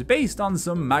expectations based on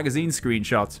some magazine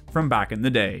screenshots from back in the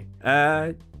day?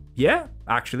 Yeah,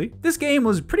 actually. This game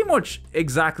was pretty much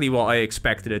exactly what I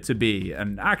expected it to be,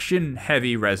 an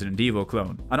action-heavy Resident Evil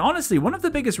clone. And honestly, one of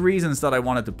the biggest reasons that I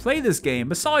wanted to play this game,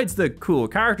 besides the cool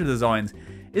character designs,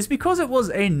 is because it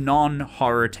was a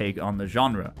non-horror take on the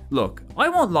genre. Look, I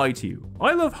won't lie to you,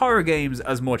 I love horror games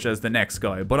as much as the next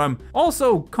guy, but I'm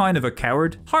also kind of a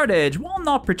coward. Hard Edge, while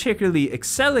not particularly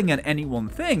excelling at any one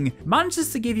thing,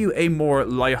 manages to give you a more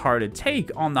lighthearted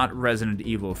take on that Resident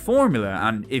Evil formula,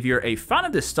 and if you're a fan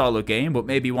of this style of game but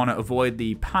maybe want to avoid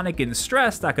the panic and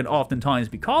stress that can oftentimes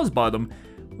be caused by them,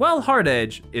 well, Hard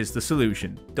Edge is the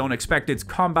solution. Don't expect its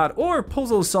combat or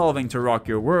puzzle solving to rock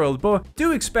your world, but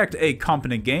do expect a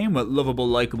competent game with lovable,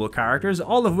 likable characters,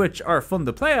 all of which are fun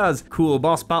to play as, cool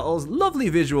boss battles, lovely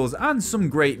visuals, and some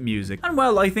great music. And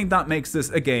well, I think that makes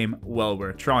this a game well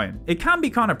worth trying. It can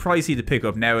be kind of pricey to pick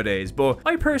up nowadays, but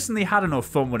I personally had enough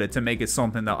fun with it to make it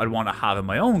something that I'd want to have in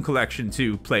my own collection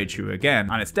to play through again.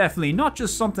 And it's definitely not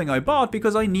just something I bought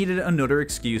because I needed another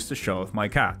excuse to show off my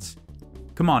cats.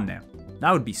 Come on now.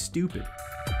 That would be stupid.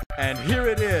 And here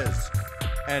it is,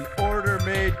 an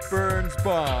order-made Burns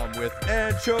bomb with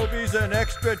anchovies and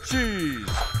extra cheese.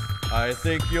 I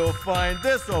think you'll find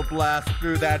this'll blast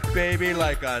through that baby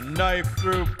like a knife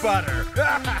through butter.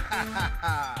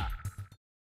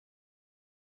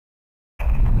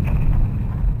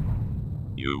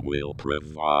 You will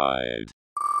provide.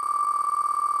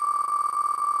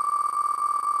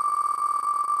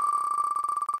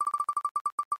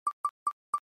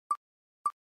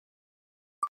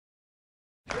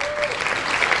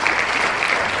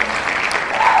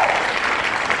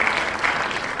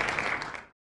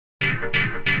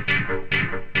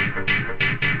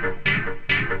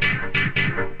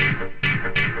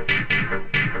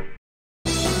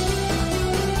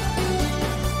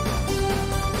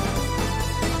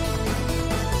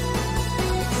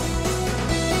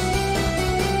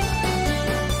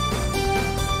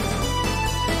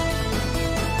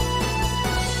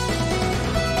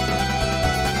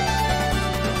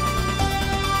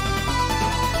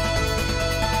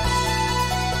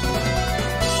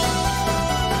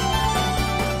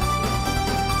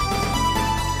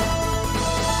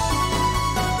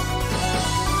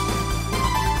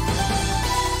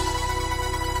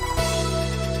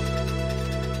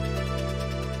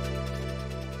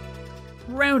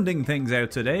 rounding things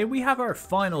out today, we have our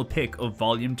final pick of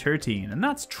Volume 13, and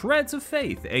that's Threads of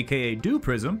Faith, aka Do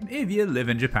Prism, if you live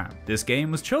in Japan. This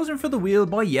game was chosen for the wheel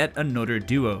by yet another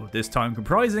duo, this time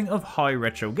comprising of High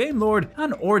Retro Game Lord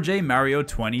and RJ Mario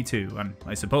 22, and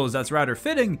I suppose that's rather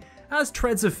fitting, as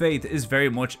Threads of Faith is very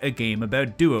much a game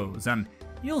about duos, and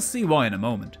you'll see why in a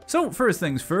moment. So first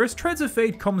things first, Threads of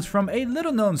Fate comes from a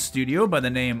little known studio by the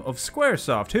name of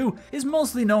Squaresoft, who is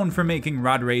mostly known for making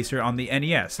Rad Racer on the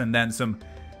NES and then some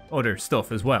other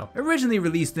stuff as well. Originally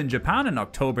released in Japan in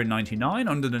October 99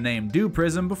 under the name Do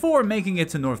Prism before making it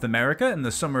to North America in the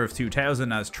summer of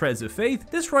 2000 as Threads of Faith,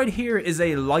 this right here is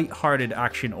a light-hearted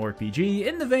action RPG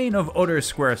in the vein of other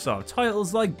Squaresoft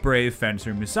titles like Brave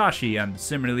Fencer Musashi, and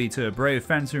similarly to Brave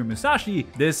Fencer Musashi,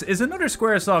 this is another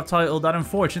Squaresoft title that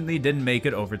unfortunately didn't make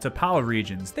it over to PAL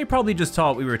regions. They probably just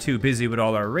thought we were too busy with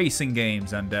all our racing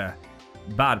games and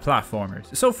bad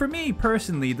platformers. So for me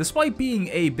personally, despite being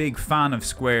a big fan of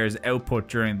Square's output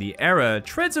during the era,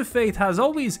 Threads of Faith has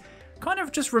always kind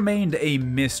of just remained a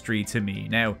mystery to me.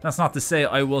 Now, that's not to say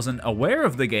I wasn't aware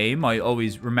of the game, I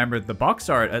always remembered the box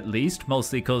art at least,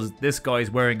 mostly because this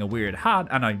guy's wearing a weird hat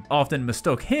and I often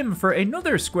mistook him for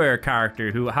another Square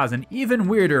character who has an even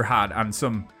weirder hat and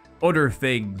some other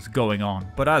things going on.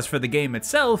 But as for the game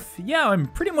itself, yeah, I'm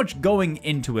pretty much going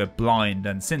into it blind,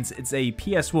 and since it's a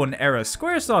PS1 era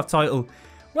Squaresoft title,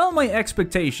 well, my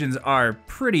expectations are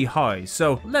pretty high,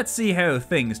 so let's see how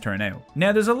things turn out.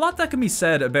 Now, there's a lot that can be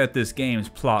said about this game's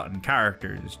plot and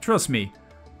characters, trust me,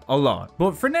 a lot.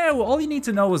 But for now, all you need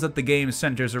to know is that the game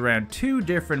centers around two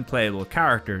different playable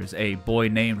characters, a boy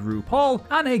named RuPaul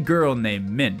and a girl named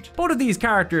Mint. Both of these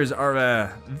characters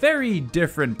are very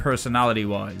different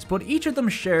personality-wise, but each of them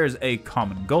shares a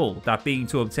common goal, that being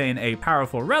to obtain a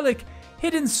powerful relic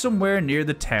hidden somewhere near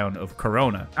the town of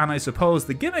Corona. And I suppose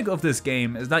the gimmick of this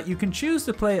game is that you can choose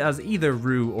to play as either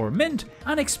Ru or Mint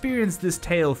and experience this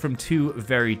tale from two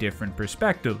very different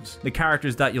perspectives. The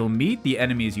characters that you'll meet, the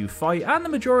enemies you fight, and the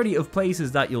majority of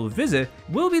places that you'll visit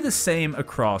will be the same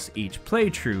across each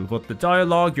playthrough, but the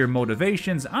dialogue, your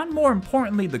motivations, and more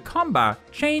importantly the combat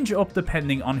change up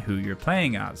depending on who you're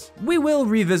playing as. We will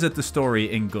revisit the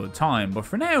story in good time, but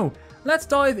for now, let's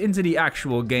dive into the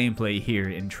actual gameplay here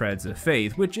in Threads of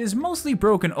Faith, which is mostly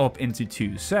broken up into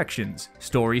two sections.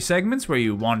 Story segments where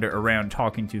you wander around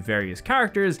talking to various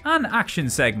characters, and action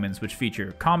segments which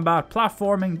feature combat,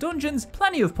 platforming, dungeons,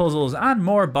 plenty of puzzles, and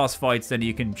more boss fights than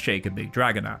you can shake a big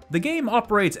dragon at. The game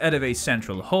operates out of a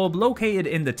central hub located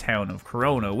in the town of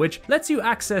Corona, which lets you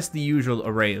access the usual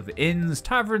array of inns,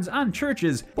 taverns, and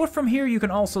churches, but from here you can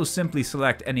also simply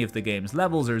select any of the game's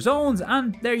levels or zones,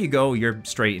 and there you go, you're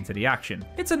straight into the action.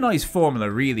 It's a nice formula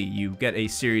really. You get a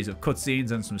series of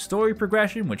cutscenes and some story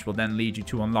progression, which will then lead you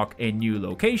to unlock a new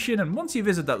location, and once you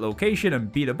visit that location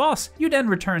and beat a boss, you then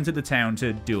return to the town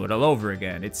to do it all over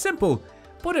again. It's simple,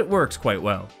 but it works quite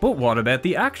well. But what about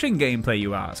the action gameplay,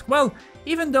 you ask? Well,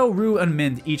 even though Ru and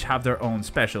Mint each have their own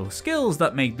special skills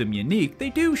that make them unique, they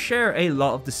do share a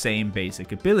lot of the same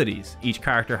basic abilities. Each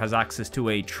character has access to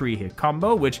a 3-hit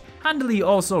combo, which handily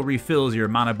also refills your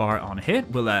mana bar on hit.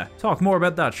 We'll talk more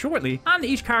about that shortly. And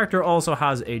each character also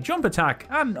has a jump attack,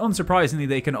 and unsurprisingly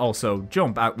they can also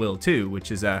jump at will too,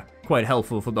 which is quite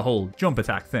helpful for the whole jump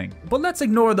attack thing. But let's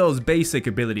ignore those basic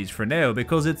abilities for now,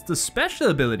 because it's the special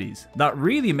abilities that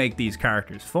really make these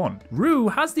characters fun. Ru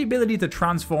has the ability to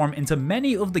transform into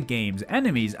many of the game's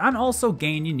enemies and also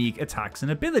gain unique attacks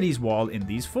and abilities while in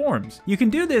these forms. You can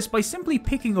do this by simply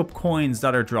picking up coins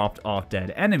that are dropped off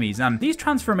dead enemies, and these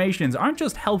transformations aren't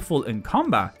just helpful in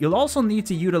combat, you'll also need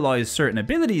to utilize certain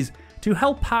abilities to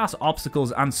help pass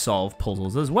obstacles and solve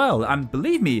puzzles as well, and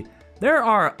believe me, there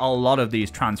are a lot of these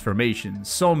transformations,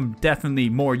 some definitely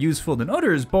more useful than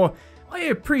others, but I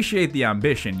appreciate the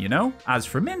ambition, you know? As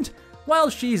for Mint,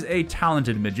 well, she's a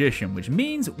talented magician, which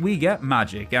means we get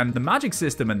magic, and the magic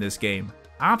system in this game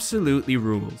absolutely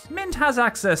rules. Mint has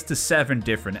access to 7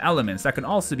 different elements that can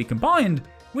also be combined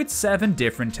with 7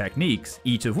 different techniques,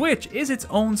 each of which is its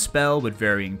own spell with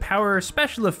varying power,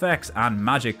 special effects, and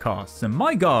magic costs, and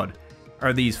my god,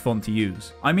 are these fun to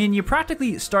use. I mean, you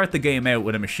practically start the game out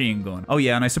with a machine gun. Oh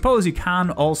yeah, and I suppose you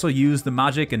can also use the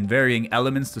magic and varying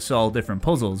elements to solve different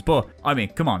puzzles, but I mean,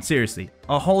 come on, seriously.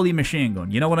 A holy machine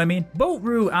gun, you know what I mean? Both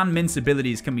Ru and Mint's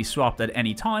abilities can be swapped at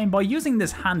any time by using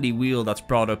this handy wheel that's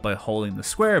brought up by holding the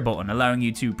square button, allowing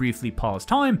you to briefly pause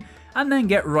time and then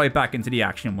get right back into the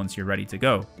action once you're ready to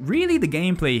go. Really, the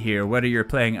gameplay here, whether you're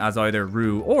playing as either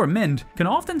Ru or Mint, can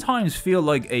oftentimes feel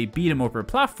like a beat-em-up or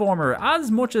platformer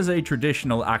as much as a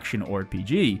traditional action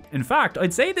RPG. In fact,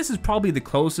 I'd say this is probably the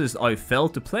closest I've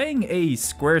felt to playing a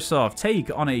Squaresoft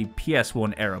take on a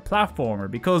PS1 era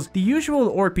platformer, because the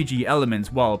usual RPG elements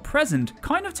elements, while present,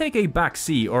 kind of take a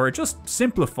backseat or are just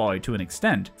simplified to an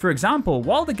extent. For example,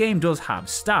 while the game does have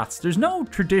stats, there's no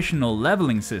traditional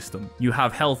leveling system. You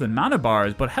have health and mana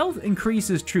bars, but health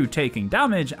increases through taking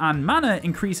damage and mana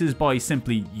increases by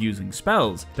simply using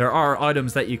spells. There are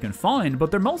items that you can find,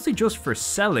 but they're mostly just for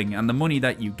selling, and the money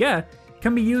that you get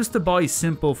can be used to buy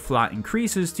simple flat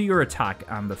increases to your attack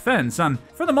and defense, and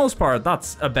for the most part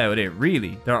that's about it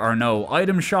really. There are no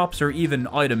item shops or even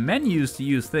item menus to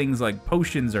use things like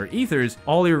potions or ethers.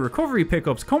 All your recovery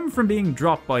pickups come from being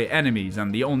dropped by enemies,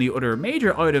 and the only other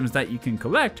major items that you can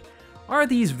collect are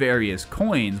these various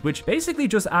coins, which basically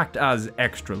just act as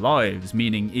extra lives,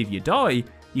 meaning if you die,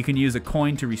 you can use a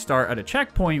coin to restart at a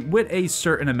checkpoint with a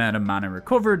certain amount of mana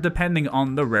recovered depending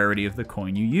on the rarity of the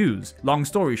coin you use. Long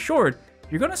story short,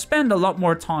 you're going to spend a lot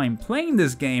more time playing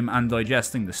this game and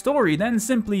digesting the story than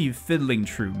simply fiddling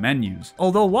through menus.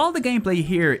 Although while the gameplay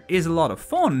here is a lot of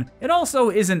fun, it also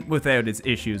isn't without its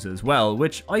issues as well,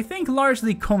 which I think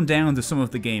largely come down to some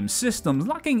of the game's systems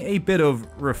lacking a bit of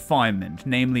refinement,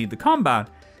 namely the combat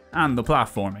and the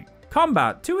platforming.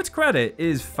 Combat, to its credit,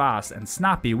 is fast and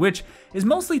snappy, which is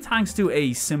mostly thanks to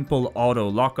a simple auto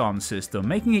lock-on system,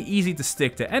 making it easy to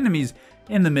stick to enemies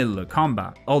in the middle of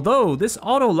combat. Although, this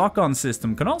auto lock-on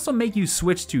system can also make you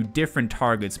switch to different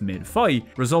targets mid-fight,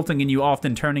 resulting in you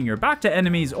often turning your back to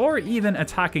enemies or even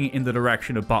attacking in the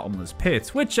direction of bottomless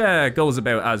pits, which goes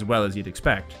about as well as you'd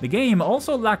expect. The game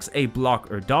also lacks a block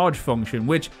or dodge function,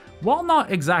 which, while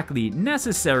not exactly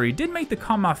necessary, did make the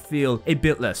combat feel a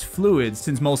bit less fluid,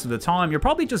 since most of the time you'll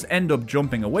probably just end up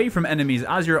jumping away from enemies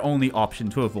as your only option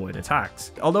to avoid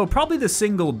attacks. Although probably the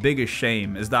single biggest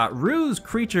shame is that Rue's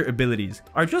creature abilities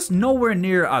are just nowhere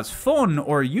near as fun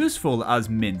or useful as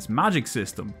Mint's magic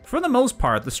system. For the most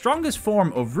part, the strongest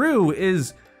form of Rue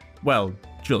is, well,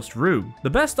 just Rue. The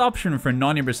best option for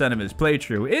 90% of his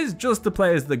playthrough is just to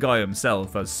play as the guy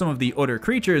himself, as some of the other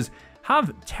creatures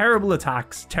have terrible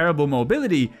attacks, terrible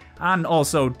mobility, and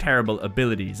also terrible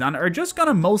abilities, and are just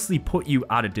gonna mostly put you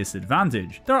at a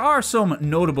disadvantage. There are some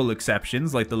notable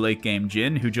exceptions, like the late game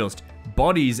Jin, who just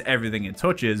bodies everything it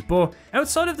touches, but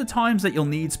outside of the times that you'll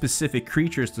need specific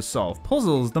creatures to solve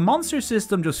puzzles, the monster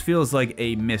system just feels like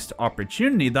a missed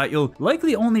opportunity that you'll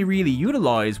likely only really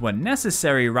utilize when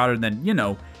necessary rather than, you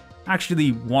know,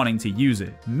 actually wanting to use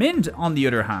it. Mint, on the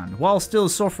other hand, while still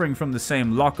suffering from the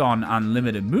same lock-on and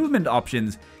limited movement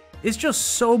options, is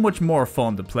just so much more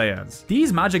fun to play as.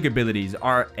 These magic abilities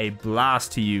are a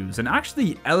blast to use and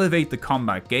actually elevate the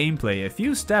combat gameplay a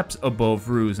few steps above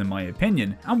Rue's in my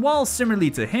opinion, and while similarly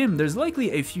to him there's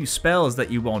likely a few spells that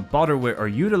you won't bother with or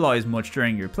utilize much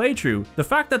during your playthrough, the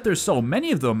fact that there's so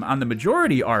many of them and the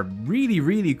majority are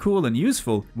really cool and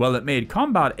useful, well, it made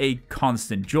combat a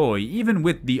constant joy even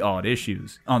with the odd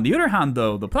issues. On the other hand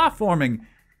though, the platforming,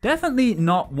 definitely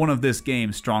not one of this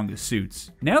game's strongest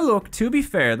suits. Now look, to be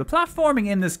fair, the platforming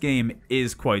in this game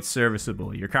is quite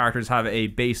serviceable. Your characters have a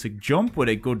basic jump with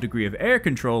a good degree of air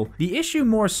control. The issue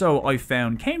more so I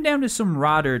found came down to some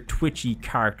rather twitchy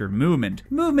character movement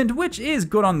which is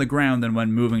good on the ground and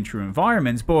when moving through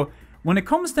environments, but when it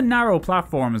comes to narrow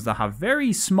platforms that have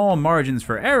very small margins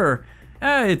for error,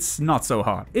 it's not so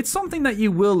hot. It's something that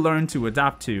you will learn to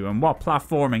adapt to, and what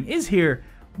platforming is here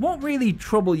won't really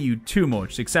trouble you too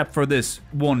much except for this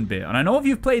one bit. And I know if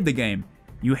you've played the game,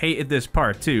 you hated this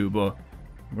part too, but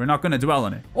we're not going to dwell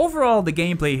on it. Overall, the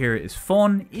gameplay here is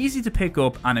fun, easy to pick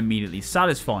up, and immediately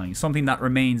satisfying, something that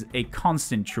remains a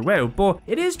constant throughout, but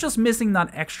it is just missing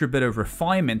that extra bit of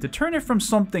refinement to turn it from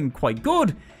something quite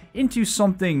good into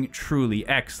something truly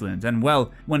excellent. And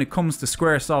well, when it comes to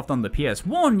Squaresoft on the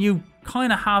PS1, you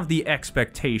kind of have the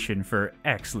expectation for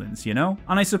excellence, you know?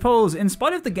 And I suppose, in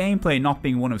spite of the gameplay not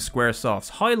being one of Squaresoft's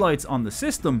highlights on the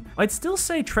system, I'd still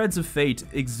say Threads of Fate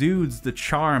exudes the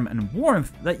charm and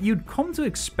warmth that you'd come to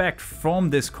expect from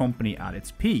this company at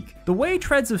its peak. The way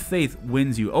Threads of Fate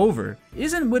wins you over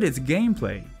isn't with its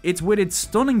gameplay, it's with its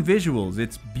stunning visuals,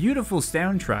 its beautiful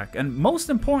soundtrack, and most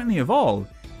importantly of all,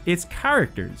 its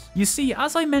characters. You see,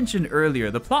 as I mentioned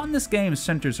earlier, the plot in this game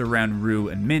centers around Rue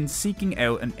and Mint seeking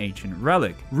out an ancient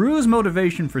relic. Rue's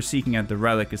motivation for seeking out the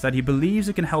relic is that he believes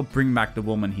it can help bring back the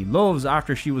woman he loves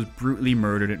after she was brutally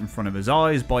murdered in front of his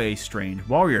eyes by a strange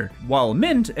warrior, while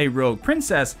Mint, a rogue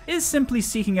princess, is simply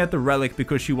seeking out the relic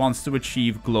because she wants to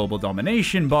achieve global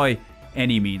domination by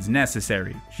any means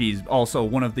necessary. She's also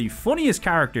one of the funniest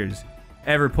characters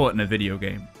ever put in a video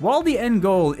game. While the end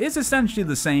goal is essentially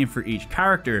the same for each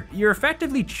character, you're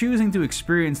effectively choosing to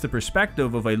experience the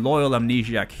perspective of a loyal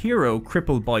amnesiac hero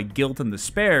crippled by guilt and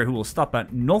despair who will stop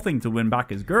at nothing to win back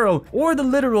his girl, or the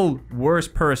literal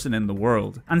worst person in the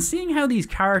world. And seeing how these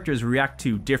characters react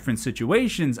to different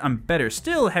situations, and better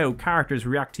still how characters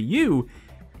react to you,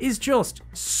 is just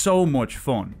so much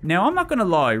fun. Now, I'm not gonna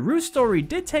lie, Rue's story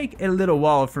did take a little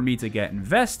while for me to get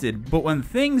invested, but when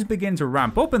things begin to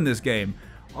ramp up in this game,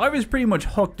 I was pretty much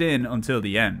hooked in until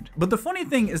the end. But the funny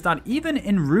thing is that even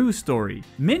in Rue's story,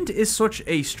 Mint is such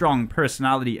a strong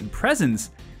personality and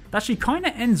presence that she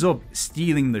kinda ends up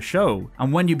stealing the show.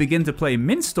 And when you begin to play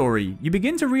Mint's story, you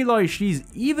begin to realize she's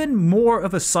even more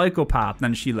of a psychopath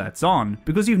than she lets on,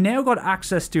 because you've now got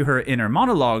access to her inner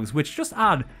monologues, which just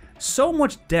add so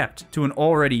much depth to an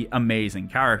already amazing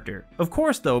character. Of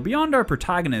course though, beyond our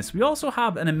protagonists, we also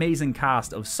have an amazing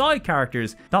cast of side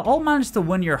characters that all manage to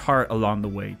win your heart along the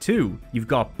way too. You've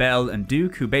got Belle and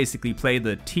Duke, who basically play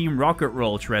the Team Rocket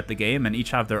role throughout the game and each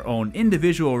have their own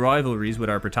individual rivalries with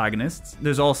our protagonists.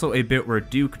 There's also a bit where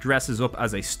Duke dresses up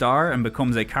as a star and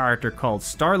becomes a character called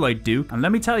Starlight Duke, and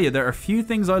let me tell you, there are few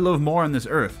things I love more on this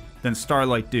earth than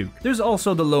Starlight Duke. There's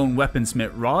also the lone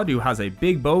weaponsmith Rod, who has a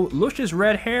big bow, luscious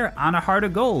red hair, and a heart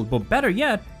of gold. But better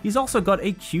yet, he's also got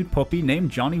a cute puppy named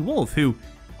Johnny Wolf, who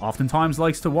oftentimes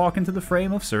likes to walk into the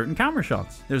frame of certain camera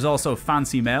shots. There's also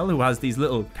Fancy Mel, who has these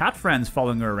little cat friends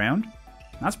following her around.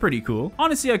 That's pretty cool.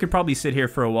 Honestly, I could probably sit here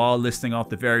for a while listing off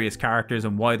the various characters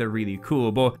and why they're really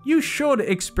cool, but you should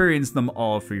experience them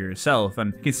all for yourself.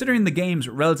 And considering the game's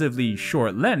relatively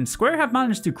short length, Square have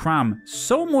managed to cram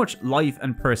so much life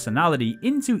and personality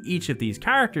into each of these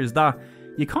characters that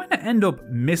you kinda end up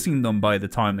missing them by the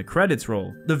time the credits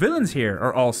roll. The villains here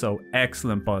are also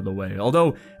excellent, by the way,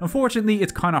 although unfortunately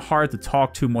it's kinda hard to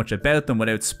talk too much about them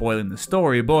without spoiling the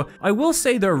story, but I will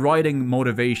say their writing,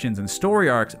 motivations and story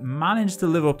arcs managed to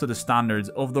live up to the standards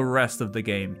of the rest of the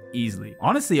game easily.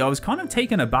 Honestly, I was kind of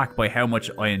taken aback by how much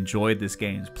I enjoyed this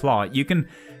game's plot. You can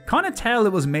kind of tell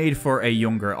it was made for a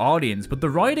younger audience, but the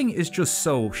writing is just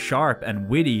so sharp and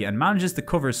witty and manages to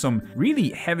cover some really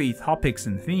heavy topics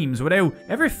and themes without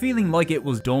ever feeling like it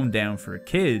was dumbed down for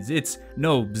kids. It's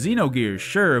no Xenogears,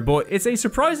 sure, but it's a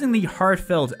surprisingly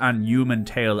heartfelt and human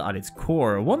tale at its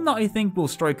core, one that I think will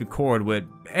strike a chord with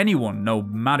anyone, no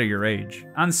matter your age.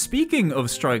 And speaking of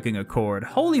striking a chord,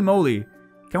 holy moly,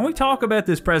 can we talk about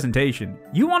this presentation?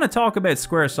 You want to talk about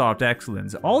Squaresoft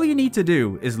excellence, all you need to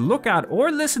do is look at or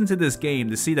listen to this game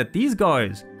to see that these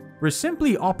guys were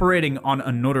simply operating on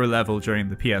another level during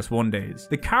the PS1 days.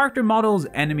 The character models,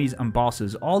 enemies and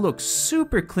bosses all look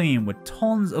super clean with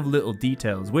tons of little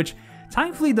details, which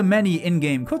thankfully the many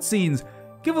in-game cutscenes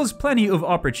give us plenty of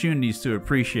opportunities to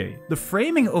appreciate. The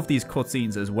framing of these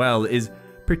cutscenes as well is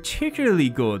particularly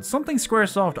good, something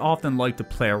Squaresoft often like to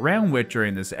play around with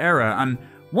during this era, and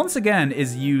once again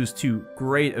is used to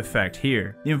great effect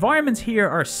here. The environments here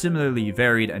are similarly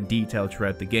varied and detailed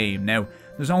throughout the game. Now,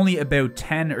 there's only about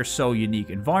 10 or so unique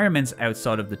environments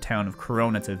outside of the town of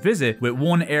Corona to visit, with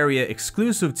one area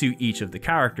exclusive to each of the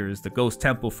characters, the Ghost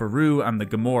Temple for Rue and the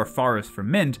Gamor Forest for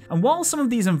Mint, and while some of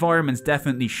these environments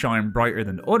definitely shine brighter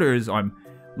than others, I'm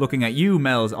looking at you,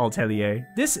 Mel's Atelier,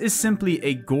 this is simply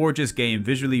a gorgeous game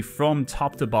visually from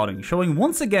top to bottom, showing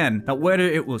once again that whether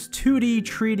it was 2D,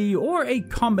 3D, or a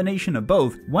combination of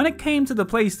both, when it came to the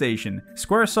PlayStation,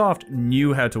 Squaresoft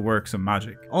knew how to work some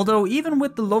magic. Although even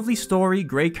with the lovely story,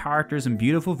 great characters, and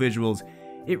beautiful visuals,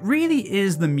 it really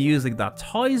is the music that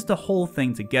ties the whole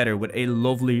thing together with a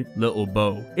lovely little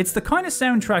bow. It's the kind of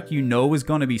soundtrack you know is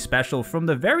going to be special from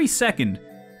the very second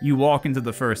you walk into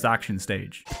the first action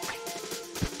stage.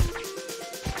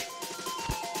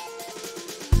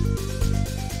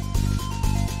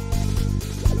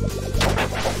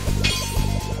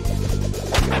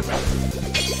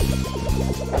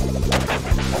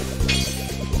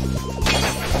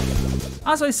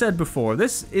 As I said before,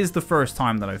 this is the first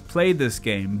time that I've played this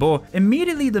game, but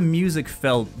immediately the music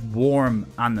felt warm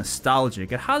and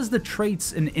nostalgic. It has the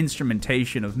traits and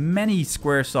instrumentation of many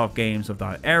Squaresoft games of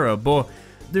that era, but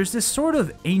there's this sort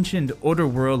of ancient,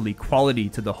 otherworldly quality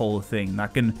to the whole thing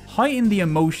that can heighten the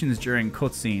emotions during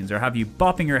cutscenes or have you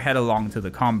bopping your head along to the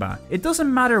combat. It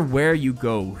doesn't matter where you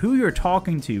go, who you're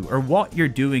talking to, or what you're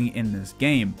doing in this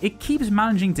game. It keeps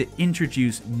managing to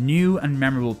introduce new and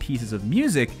memorable pieces of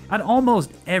music at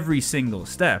almost every single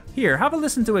step. Here, have a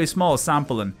listen to a small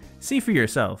sample and see for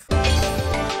yourself.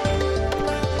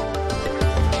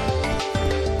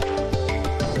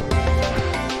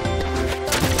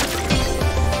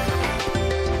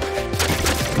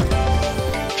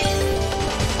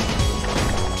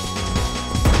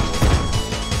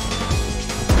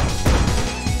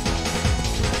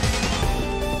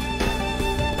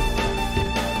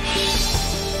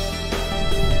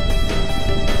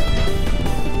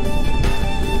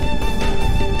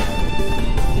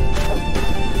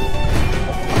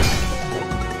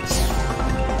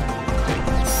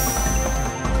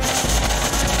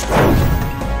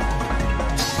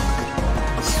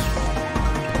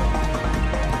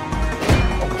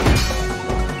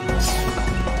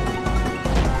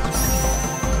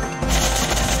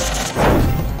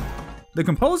 The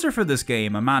composer for this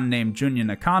game, a man named Junya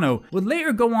Nakano, would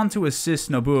later go on to assist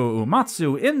Nobuo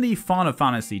Uematsu in the Final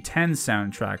Fantasy X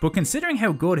soundtrack, but considering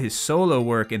how good his solo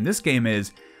work in this game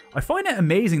is, I find it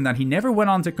amazing that he never went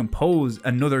on to compose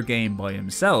another game by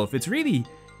himself. It's really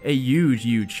a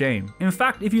huge shame. In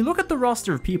fact, if you look at the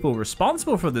roster of people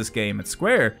responsible for this game at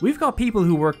Square, we've got people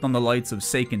who worked on the likes of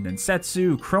Seiken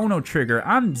Densetsu, Chrono Trigger,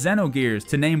 and Xenogears,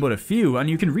 to name but a few, and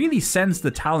you can really sense the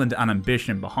talent and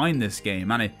ambition behind this game,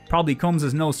 and it probably comes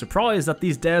as no surprise that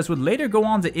these devs would later go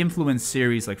on to influence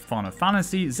series like Final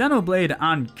Fantasy, Xenoblade,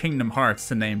 and Kingdom Hearts,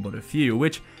 to name but a few,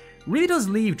 which really does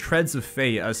leave Treads of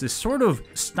Fate as this sort of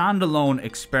standalone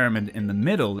experiment in the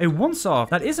middle, a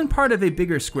once-off that isn't part of a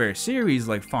bigger Square series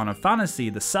like Final Fantasy,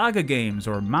 the Saga games,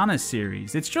 or Mana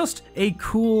series. It's just a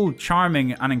cool,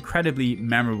 charming, and incredibly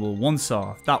memorable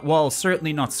once-off that, while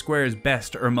certainly not Square's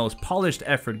best or most polished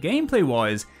effort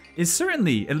gameplay-wise, is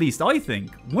certainly, at least I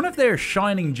think, one of their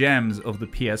shining gems of the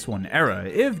PS1 era,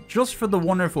 if just for the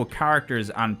wonderful characters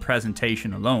and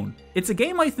presentation alone. It's a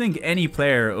game I think any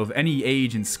player of any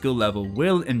age and skill level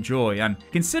will enjoy, and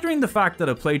considering the fact that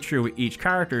a playthrough with each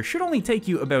character should only take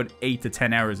you about 8 to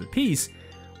 10 hours apiece,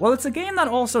 well, it's a game that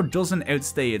also doesn't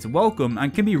outstay its welcome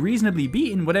and can be reasonably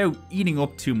beaten without eating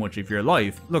up too much of your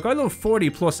life. Look, I love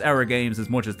 40+ hour games as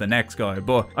much as the next guy,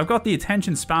 but I've got the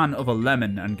attention span of a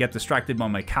lemon and get distracted by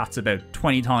my cats about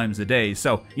 20 times a day,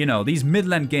 so, you know, these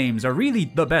mid-length games are really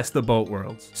the best of both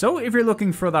worlds. So if you're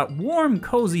looking for that warm,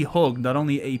 cozy hug that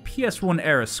only a PS1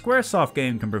 era Squaresoft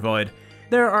game can provide,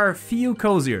 there are few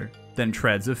cozier than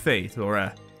Treads of Fate,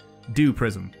 or Dew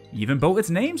Prism. Even both its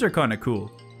names are kinda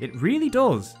cool. It really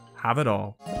does have it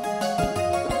all.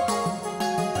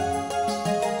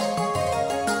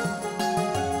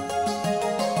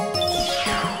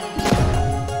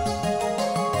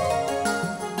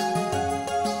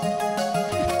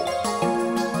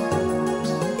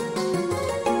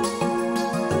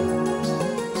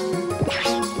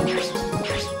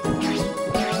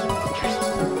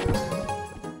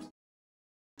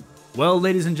 Well,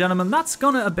 ladies and gentlemen, that's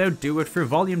gonna about do it for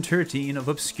Volume 13 of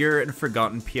Obscure and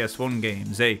Forgotten PS1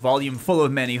 Games. A volume full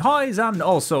of many highs and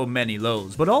also many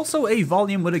lows, but also a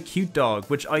volume with a cute dog,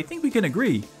 which I think we can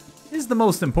agree is the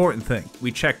most important thing.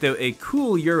 We checked out a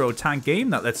cool Euro tank game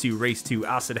that lets you race to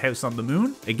Acid House on the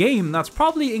Moon, a game that's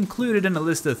probably included in a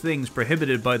list of things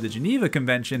prohibited by the Geneva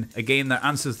Convention, a game that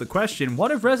answers the question, what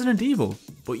if Resident Evil,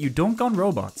 but you dunk on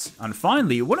robots? And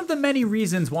finally, one of the many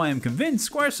reasons why I'm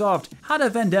convinced Squaresoft had a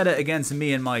vendetta against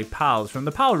me and my pals from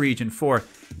the PAL region for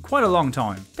quite a long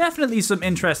time. Definitely some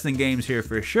interesting games here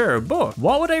for sure, but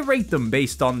what would I rate them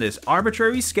based on this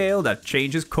arbitrary scale that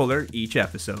changes colour each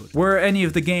episode? Were any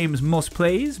of the games must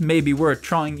plays, maybe worth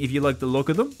trying if you like the look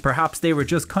of them? Perhaps they were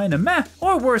just kinda meh?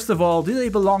 Or worst of all, do they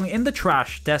belong in the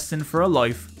trash destined for a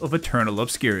life of eternal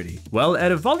obscurity? Well,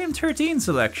 out of Volume 13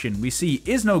 selection, we see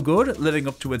Iznogoud living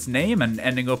up to its name and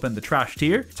ending up in the trash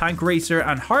tier, Tank Racer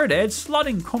and Hard Edge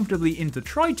slotting comfortably into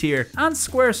Tri tier, and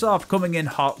Squaresoft coming in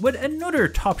hot with another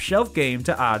top shelf game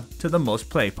to add to the must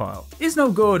play pile.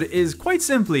 Iznogoud is quite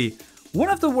simply one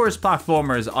of the worst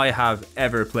platformers I have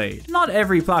ever played. Not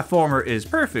every platformer is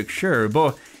perfect, sure,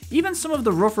 but even some of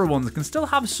the rougher ones can still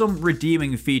have some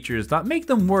redeeming features that make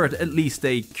them worth at least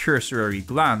a cursory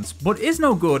glance. But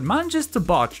Iznogoud manages to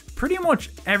botch pretty much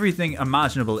everything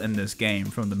imaginable in this game,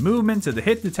 from the movement to the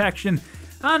hit detection,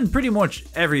 and pretty much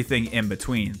everything in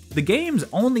between. The game's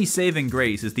only saving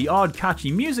grace is the odd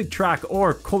catchy music track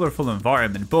or colourful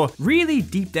environment, but really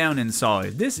deep down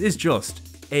inside, this is just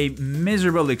a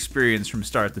miserable experience from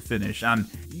start to finish, and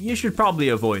you should probably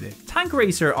avoid it. Tank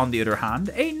Racer, on the other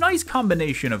hand, a nice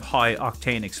combination of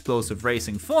high-octane explosive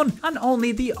racing fun and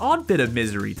only the odd bit of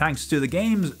misery thanks to the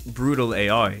game's brutal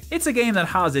AI. It's a game that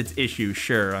has its issues,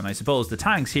 sure, and I suppose the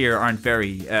tanks here aren't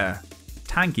very,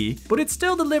 tanky, but it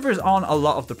still delivers on a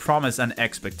lot of the promise and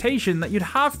expectation that you'd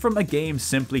have from a game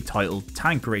simply titled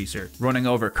Tank Racer. Running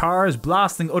over cars,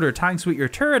 blasting other tanks with your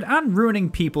turret, and ruining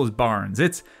people's barns.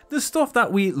 It's the stuff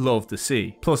that we love to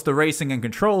see. Plus the racing and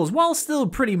controls, while still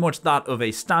pretty much that of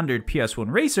a standard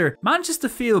PS1 racer, manages to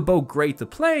feel both great to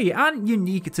play and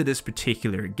unique to this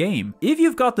particular game. If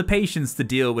you've got the patience to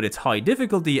deal with its high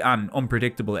difficulty and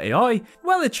unpredictable AI,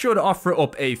 well, it should offer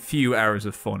up a few hours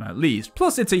of fun at least.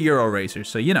 Plus it's a Euro racer,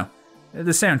 so you know,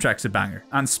 the soundtrack's a banger.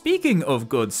 And speaking of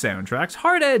good soundtracks,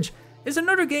 Hard Edge is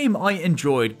another game I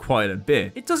enjoyed quite a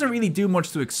bit. It doesn't really do much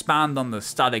to expand on the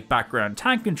static background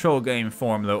tank control game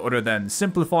formula other than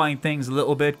simplifying things a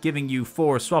little bit, giving you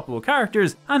 4 swappable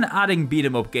characters, and adding beat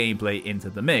 'em up gameplay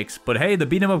into the mix. But hey, the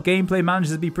beat 'em up gameplay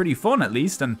manages to be pretty fun at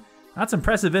least, and That's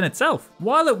impressive in itself.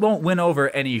 While it won't win over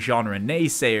any genre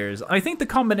naysayers, I think the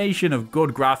combination of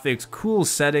good graphics, cool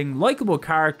setting, likable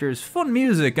characters, fun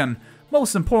music, and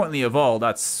most importantly of all,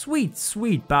 that sweet,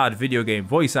 sweet bad video game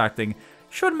voice acting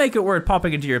should make it worth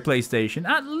popping into your PlayStation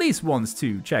at least once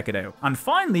to check it out. And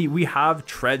finally, we have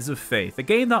Treads of Faith, a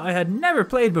game that I had never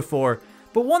played before,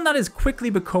 but one that has quickly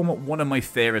become one of my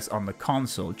favorites on the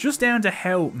console, just down to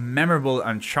how memorable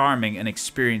and charming an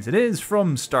experience it is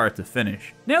from start to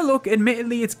finish. Now look,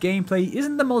 admittedly its gameplay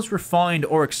isn't the most refined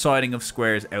or exciting of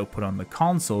Square's output on the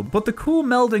console, but the cool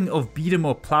melding of beat 'em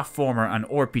up platformer and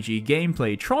RPG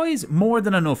gameplay tries more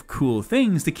than enough cool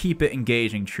things to keep it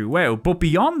engaging throughout, but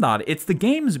beyond that, it's the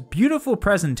game's beautiful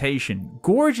presentation,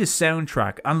 gorgeous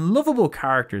soundtrack, and lovable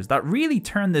characters that really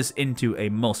turn this into a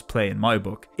must play in my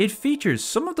book. It features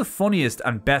some of the funniest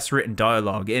and best written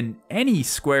dialogue in any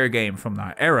Square game from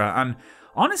that era, and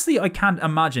honestly I can't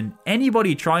imagine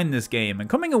anybody trying this game and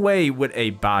coming away with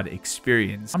a bad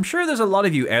experience. I'm sure there's a lot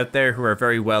of you out there who are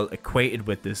very well acquainted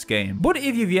with this game, but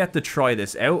if you've yet to try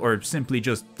this out or simply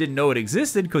just didn't know it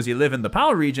existed because you live in the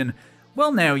PAL region,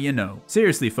 well now you know.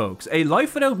 Seriously folks, a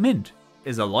life without Mint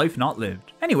is a life not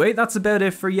lived. Anyway, that's about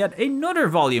it for yet another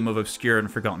volume of obscure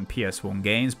and forgotten PS1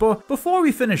 games, but before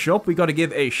we finish up, we gotta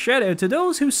give a shout out to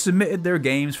those who submitted their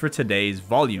games for today's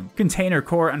volume. Container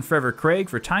Core and Forever Craig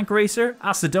for Tank Racer,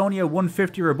 Acidonia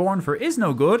 150 Reborn for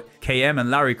Iznogoud, KM and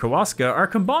Larry Kowalska are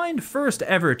combined first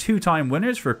ever two-time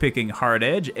winners for picking Hard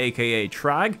Edge, aka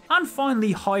T.R.A.G, and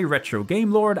finally High Retro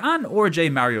Game Lord and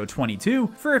RJ Mario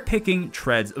 22 for picking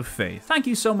Treads of Faith. Thank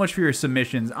you so much for your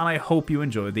submissions, and I hope you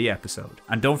enjoyed the episode.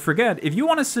 And don't forget, if you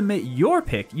want to submit your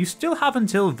pick, you still have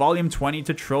until volume 20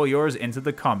 to throw yours into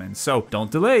the comments, so don't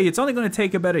delay. It's only going to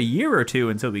take about a year or two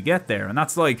until we get there, and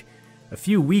that's like a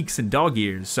few weeks in dog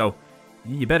years, so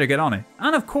you better get on it.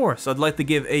 And of course, I'd like to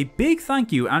give a big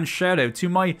thank you and shout out to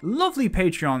my lovely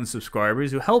Patreon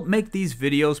subscribers who help make these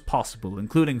videos possible,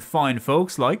 including fine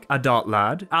folks like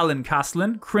A.Lad, Alan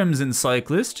Caslin, Crimson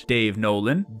Cyclist, Dave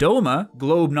Nolan, Doma,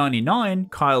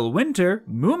 Globe99, Kyle Winter,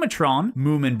 Moomatron,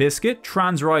 Moomin Biscuit,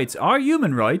 Trans Rights Are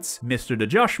Human Rights, Mr. the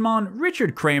Joshmon,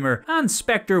 Richard Kramer, and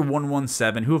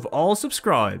Spectre117 who have all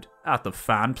subscribed at the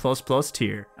Fan++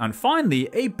 tier. And finally,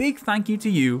 a big thank you to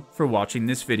you for watching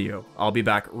this video. I'll be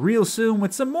back real soon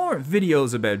with some more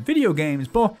videos about video games,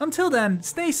 but until then,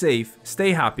 stay safe,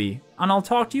 stay happy, and I'll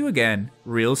talk to you again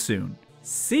real soon.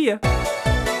 See ya!